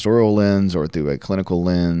through a pastoral lens or through a clinical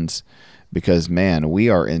lens, because, man, we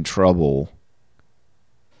are in trouble,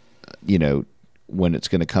 when it's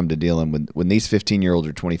going to come to dealing with, when these 15-year-olds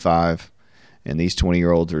are 25 and these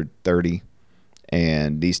 20-year-olds are 30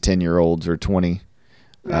 and these 10-year-olds are 20,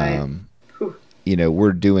 right.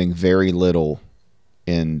 We're doing very little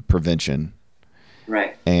in prevention.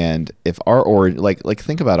 Right. And if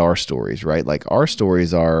think about our stories, right? Like, our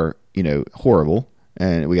stories are, horrible,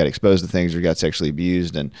 and we got exposed to things, we got sexually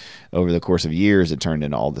abused, and over the course of years, it turned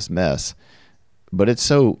into all this mess. But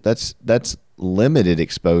that's limited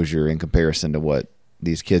exposure in comparison to what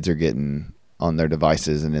these kids are getting on their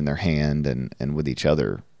devices and in their hand and with each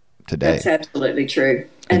other today. That's absolutely true.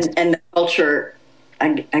 And the culture,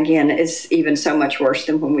 again, is even so much worse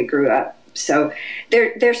than when we grew up. So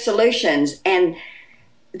there's solutions, and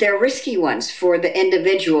they're risky ones for the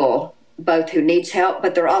individual, both who needs help,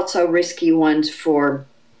 but they're also risky ones for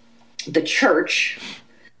the church,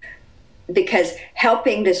 because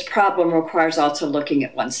helping this problem requires also looking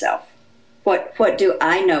at oneself. What do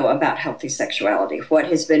I know about healthy sexuality? What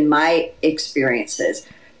has been my experiences?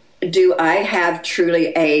 do I have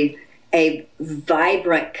truly a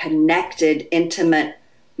vibrant, connected, intimate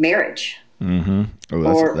marriage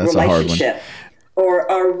or that's relationship? Or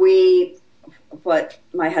are we, what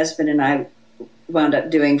my husband and I wound up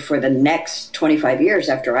doing for the next 25 years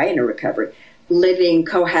after I entered recovery, living,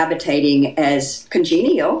 cohabitating as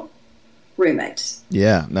congenial roommates?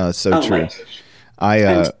 Yeah, no, it's so true.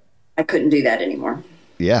 I couldn't do that anymore.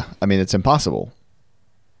 Yeah, I mean, it's impossible.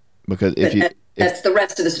 Because that's the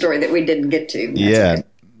rest of the story that we didn't get to. That's yeah.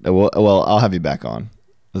 okay. Well, I'll have you back on.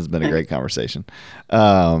 This has been a great conversation.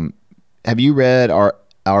 Have you read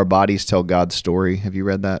Our Bodies Tell God's Story? Have you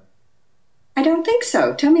read that? I don't think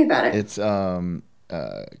so. Tell me about it. It's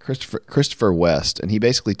Christopher West, and he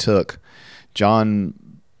basically took John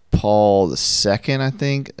Paul II, I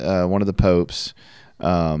think, one of the popes,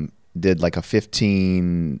 did like a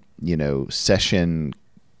 15 session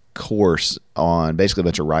course on basically a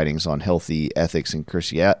bunch of writings on healthy ethics and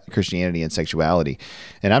Christianity and sexuality.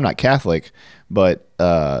 And I'm not Catholic, but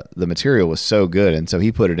the material was so good, and so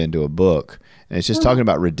he put it into a book, and it's just talking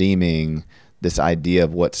about redeeming this idea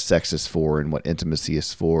of what sex is for and what intimacy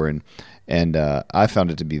is for, and I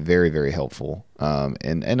found it to be very, very helpful.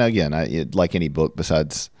 And again, like any book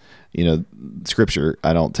besides Scripture,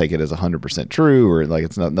 I don't take it as 100% true or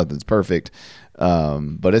like nothing's perfect.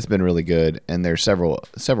 But it's been really good, and there's several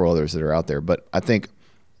others that are out there. But I think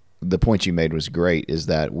the point you made was great, is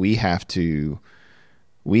that we have to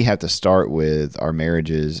start with our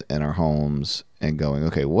marriages and our homes and going,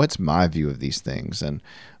 okay, what's my view of these things, and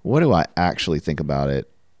what do I actually think about it,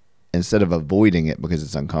 instead of avoiding it because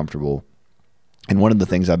it's uncomfortable. And one of the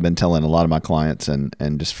things I've been telling a lot of my clients and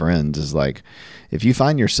just friends is, like, if you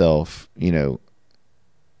find yourself,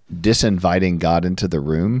 disinviting God into the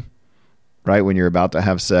room, right, when you're about to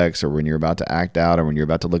have sex, or when you're about to act out, or when you're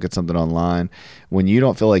about to look at something online, when you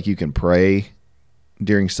don't feel like you can pray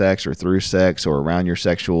during sex or through sex or around your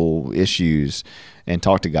sexual issues and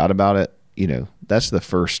talk to God about it, that's the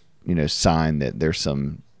first, sign that there's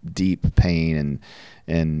some deep pain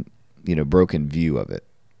and broken view of it.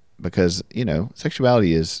 Because,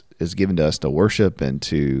 sexuality is given to us to worship and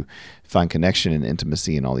to find connection and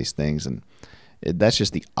intimacy and all these things. And that's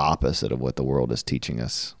just the opposite of what the world is teaching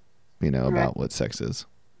us, about what sex is.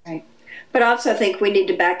 Right. But I also think we need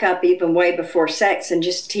to back up even way before sex and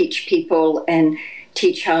just teach people and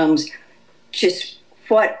teach homes just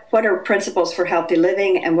what are principles for healthy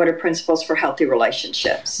living and what are principles for healthy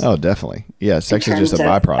relationships. Oh, definitely. Yeah, sex is just a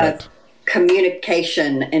byproduct. Of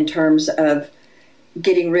communication, in terms of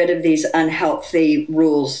getting rid of these unhealthy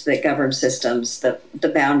rules that govern systems,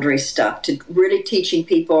 the boundary stuff, to really teaching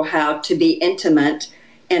people how to be intimate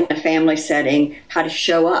in a family setting, how to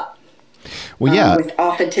show up with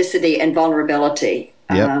authenticity and vulnerability.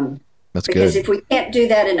 Yep. That's because good. If we can't do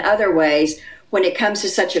that in other ways, when it comes to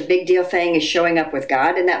such a big deal thing as showing up with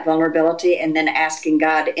God in that vulnerability and then asking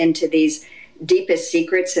God into these deepest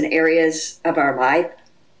secrets and areas of our life,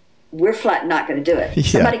 we're flat not going to do it. Yeah.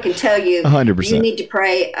 Somebody can tell you, 100%. You need to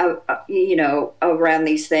pray, around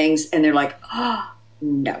these things, and they're like, oh,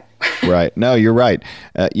 no. Right. No, you're right.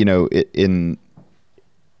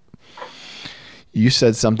 You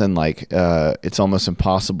said something like, it's almost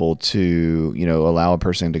impossible to, allow a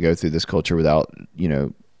person to go through this culture without,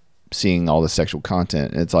 seeing all the sexual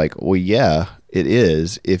content. And it's like, well, yeah, it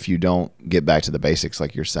is, if you don't get back to the basics,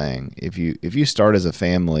 like you're saying. If you start as a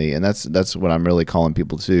family, and that's what I'm really calling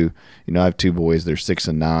people to. I have two boys, they're 6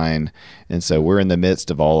 and 9, and so we're in the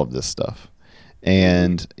midst of all of this stuff.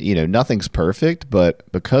 And nothing's perfect, but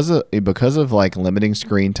because of like limiting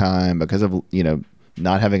screen time, because of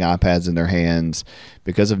not having iPads in their hands,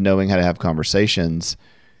 because of knowing how to have conversations,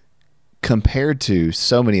 compared to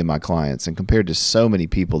so many of my clients and compared to so many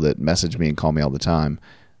people that message me and call me all the time,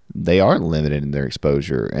 they aren't limited in their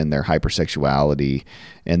exposure and their hypersexuality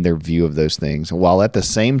and their view of those things. While at the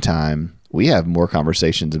same time, we have more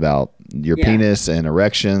conversations about your penis and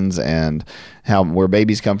erections and where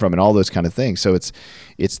babies come from and all those kind of things. So it's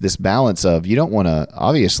this balance of, we don't want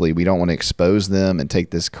to expose them and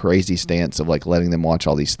take this crazy stance of like letting them watch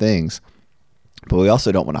all these things, but we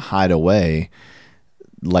also don't want to hide away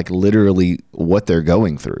like literally what they're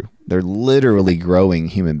going through. They're literally growing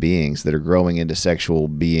human beings that are growing into sexual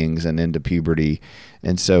beings and into puberty.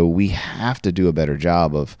 And so we have to do a better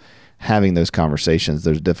job of having those conversations,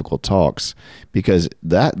 those difficult talks, because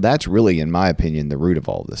that's really, in my opinion, the root of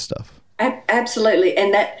all of this stuff. Absolutely.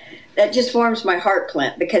 And that just warms my heart,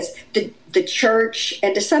 Clint, because the church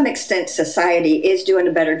and to some extent society is doing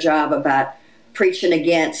a better job about preaching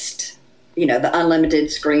against, the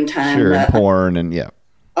unlimited screen time. Sure, and porn and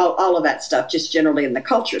all of that stuff, just generally in the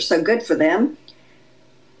culture. So good for them.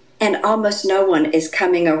 and almost no one is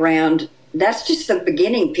coming around. That's just the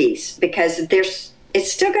beginning piece, because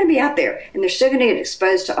it's still going to be out there, and they're still going to get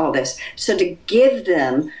exposed to all this. So to give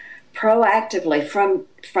them proactively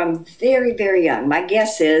from very, very young, my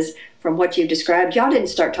guess is, from what you've described, y'all didn't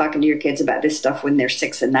start talking to your kids about this stuff when they're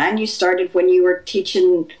 6 and 9. You started when you were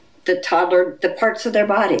teaching the toddler the parts of their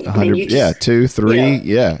body. I mean, 2, 3,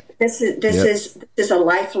 This is a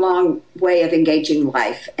lifelong way of engaging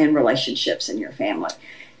life and relationships in your family,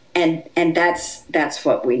 and that's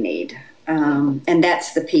what we need, and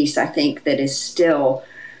that's the piece I think that is still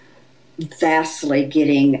vastly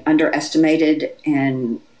getting underestimated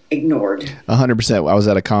and ignored. 100%. I was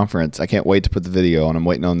at a conference. I can't wait to put the video on. I'm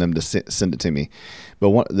waiting on them to send it to me.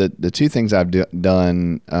 But the two things I've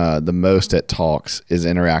done the most at talks is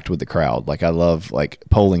interact with the crowd. Like I love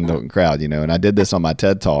polling the crowd, and I did this on my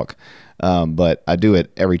TED Talk, but I do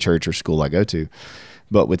it every church or school I go to.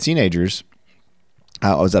 But with teenagers,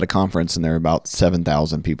 I was at a conference and there were about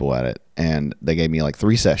 7,000 people at it, and they gave me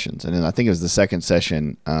 3 sessions. And then I think it was the second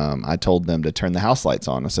session, I told them to turn the house lights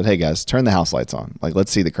on. I said, hey guys, turn the house lights on.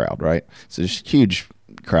 Let's see the crowd, right? So there's a huge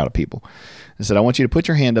crowd of people. I said, I want you to put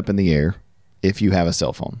your hand up in the air if you have a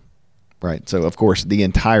cell phone, right? So of course the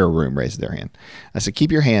entire room raised their hand. I said,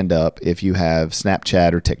 keep your hand up if you have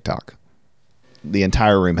Snapchat or TikTok. The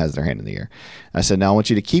entire room has their hand in the air. I said, now I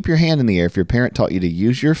want you to keep your hand in the air if your parent taught you to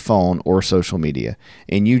use your phone or social media.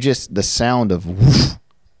 And the sound of woof,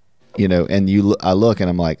 and I look and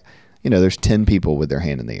I'm like, there's 10 people with their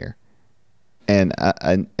hand in the air. And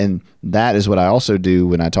that is what I also do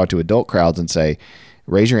when I talk to adult crowds and say,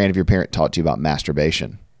 raise your hand if your parent taught you about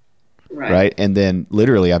masturbation. Right. And then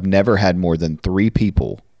literally I've never had more than 3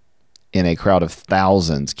 people in a crowd of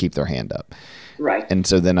thousands keep their hand up. Right. And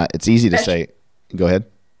so then it's easy to say, go ahead.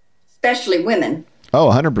 Especially women. Oh,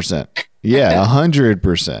 100%. Yeah,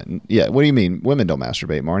 100%. Yeah. What do you mean? Women don't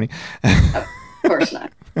masturbate, Marnie? Of course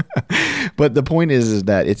not. But the point is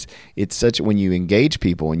that it's such, when you engage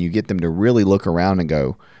people and you get them to really look around and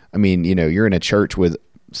go, I mean, you're in a church with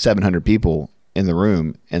 700 people in the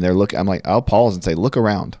room and they're looking, I'm like, I'll pause and say, look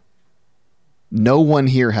around. No one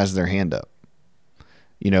here has their hand up.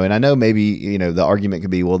 And I know maybe, the argument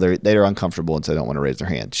could be, well, they're uncomfortable and so they don't want to raise their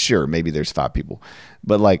hand. Sure, maybe there's 5 people.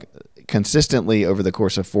 But consistently over the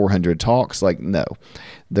course of 400 talks, no.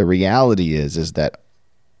 The reality is that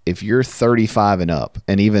if you're 35 and up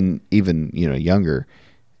and even younger,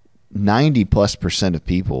 90+% of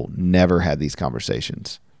people never had these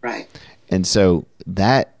conversations. Right. And so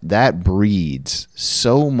that breeds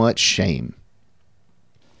so much shame,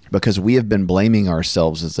 because we have been blaming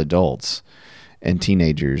ourselves as adults and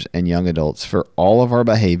teenagers and young adults for all of our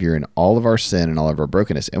behavior and all of our sin and all of our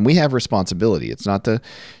brokenness. And we have responsibility. It's not to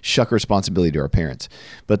shuck responsibility to our parents.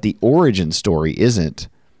 But the origin story isn't,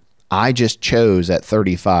 I just chose at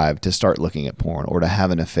 35 to start looking at porn or to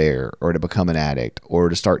have an affair or to become an addict or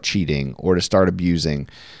to start cheating or to start abusing.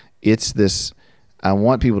 It's this, I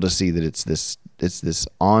want people to see that it's this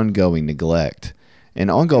ongoing neglect and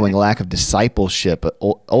ongoing lack of discipleship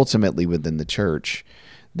ultimately within the church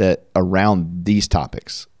that around these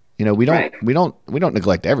topics. We don't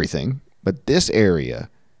neglect everything, but this area,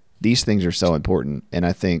 these things are so important. And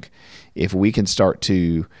I think if we can start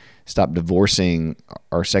to stop divorcing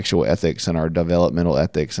our sexual ethics and our developmental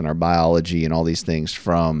ethics and our biology and all these things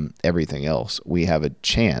from everything else, we have a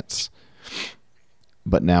chance.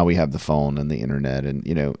 But now we have the phone and the internet and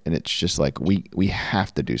it's just we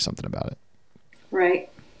have to do something about it. Right.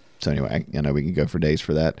 So anyway, I know we can go for days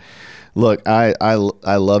for that. Look, I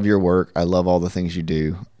love your work. I love all the things you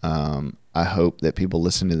do. I hope that people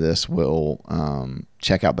listening to this will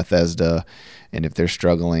check out Bethesda, and if they're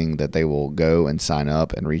struggling, that they will go and sign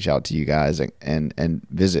up and reach out to you guys and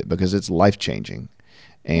visit, because it's life-changing.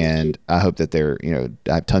 And I hope that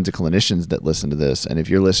I have tons of clinicians that listen to this. And if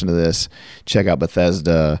you're listening to this, check out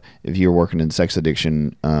Bethesda. If you're working in sex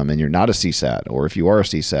addiction and you're not a CSAT, or if you are a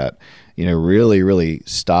CSAT, really, really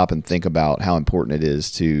stop and think about how important it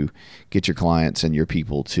is to get your clients and your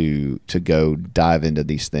people to go dive into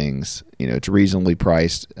these things. It's reasonably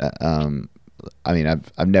priced.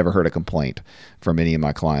 I've never heard a complaint from any of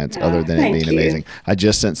my clients other than it being amazing. I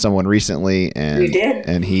just sent someone recently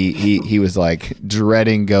and he was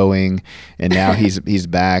dreading going, and now he's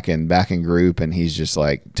back in group, and he's just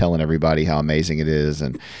telling everybody how amazing it is.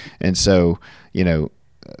 And so,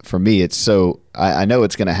 for me, it's so I know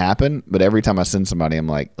it's going to happen, but every time I send somebody, I'm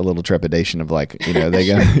like a little trepidation of like, they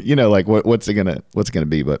gonna, like what's it gonna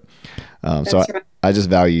be? But so right. I just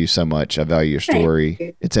value you so much. I value your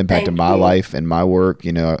story. It's impacted my life and my work.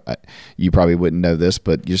 You probably wouldn't know this,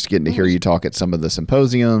 but just getting to hear you talk at some of the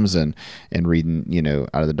symposiums and reading,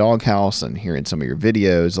 out of the doghouse and hearing some of your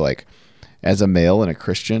videos, like as a male and a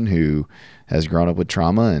Christian who has grown up with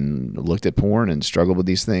trauma and looked at porn and struggled with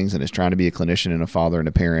these things and is trying to be a clinician and a father and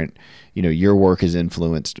a parent, your work has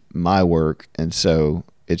influenced my work. And so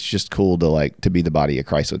it's just cool to be the body of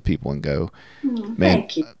Christ with people and go, man.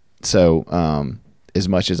 Thank you. So, as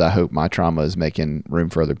much as I hope my trauma is making room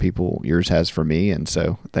for other people, yours has for me. And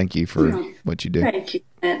so thank you for what you do. Thank you.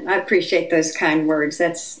 And I appreciate those kind words.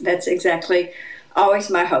 That's exactly always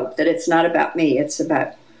my hope, that it's not about me. It's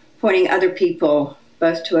about pointing other people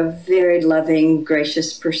both to a very loving,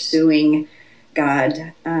 gracious, pursuing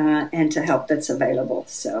God, and to help that's available.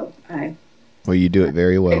 So well, you do it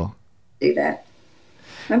very well. Do that.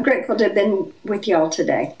 I'm grateful to have been with y'all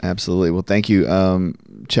today. Absolutely. Well, thank you.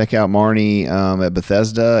 Check out Marnie at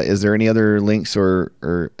Bethesda. Is there any other links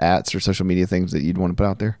or ats or social media things that you'd want to put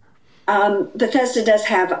out there? Bethesda does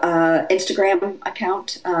have an Instagram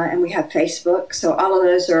account, and we have Facebook. So all of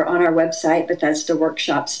those are on our website,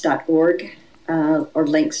 BethesdaWorkshops.org, or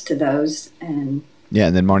links to those. And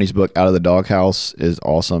then Marnie's book, Out of the Doghouse, is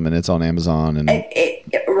awesome, and it's on Amazon. And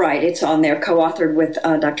right, it's on there, co-authored with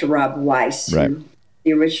Dr. Rob Weiss. Right.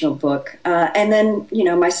 The original book. And then,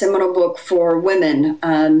 my seminal book for women,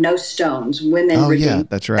 No Stones, Women Redeem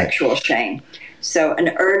that's right. Sexual Shame. So an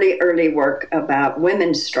early work about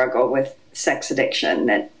women's struggle with sex addiction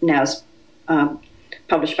that now is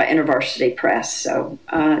published by InterVarsity Press. So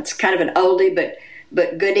it's kind of an oldie,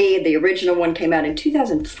 but goodie. The original one came out in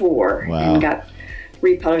 2004 and got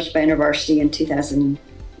republished by InterVarsity in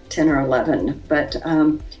 2010 or 11. But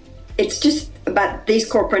it's just about these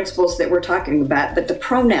core principles that we're talking about, but the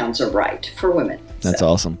pronouns are right for women. That's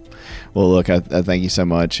awesome. Well, look, I thank you so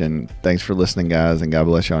much, and thanks for listening, guys, and God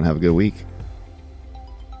bless y'all, and have a good week.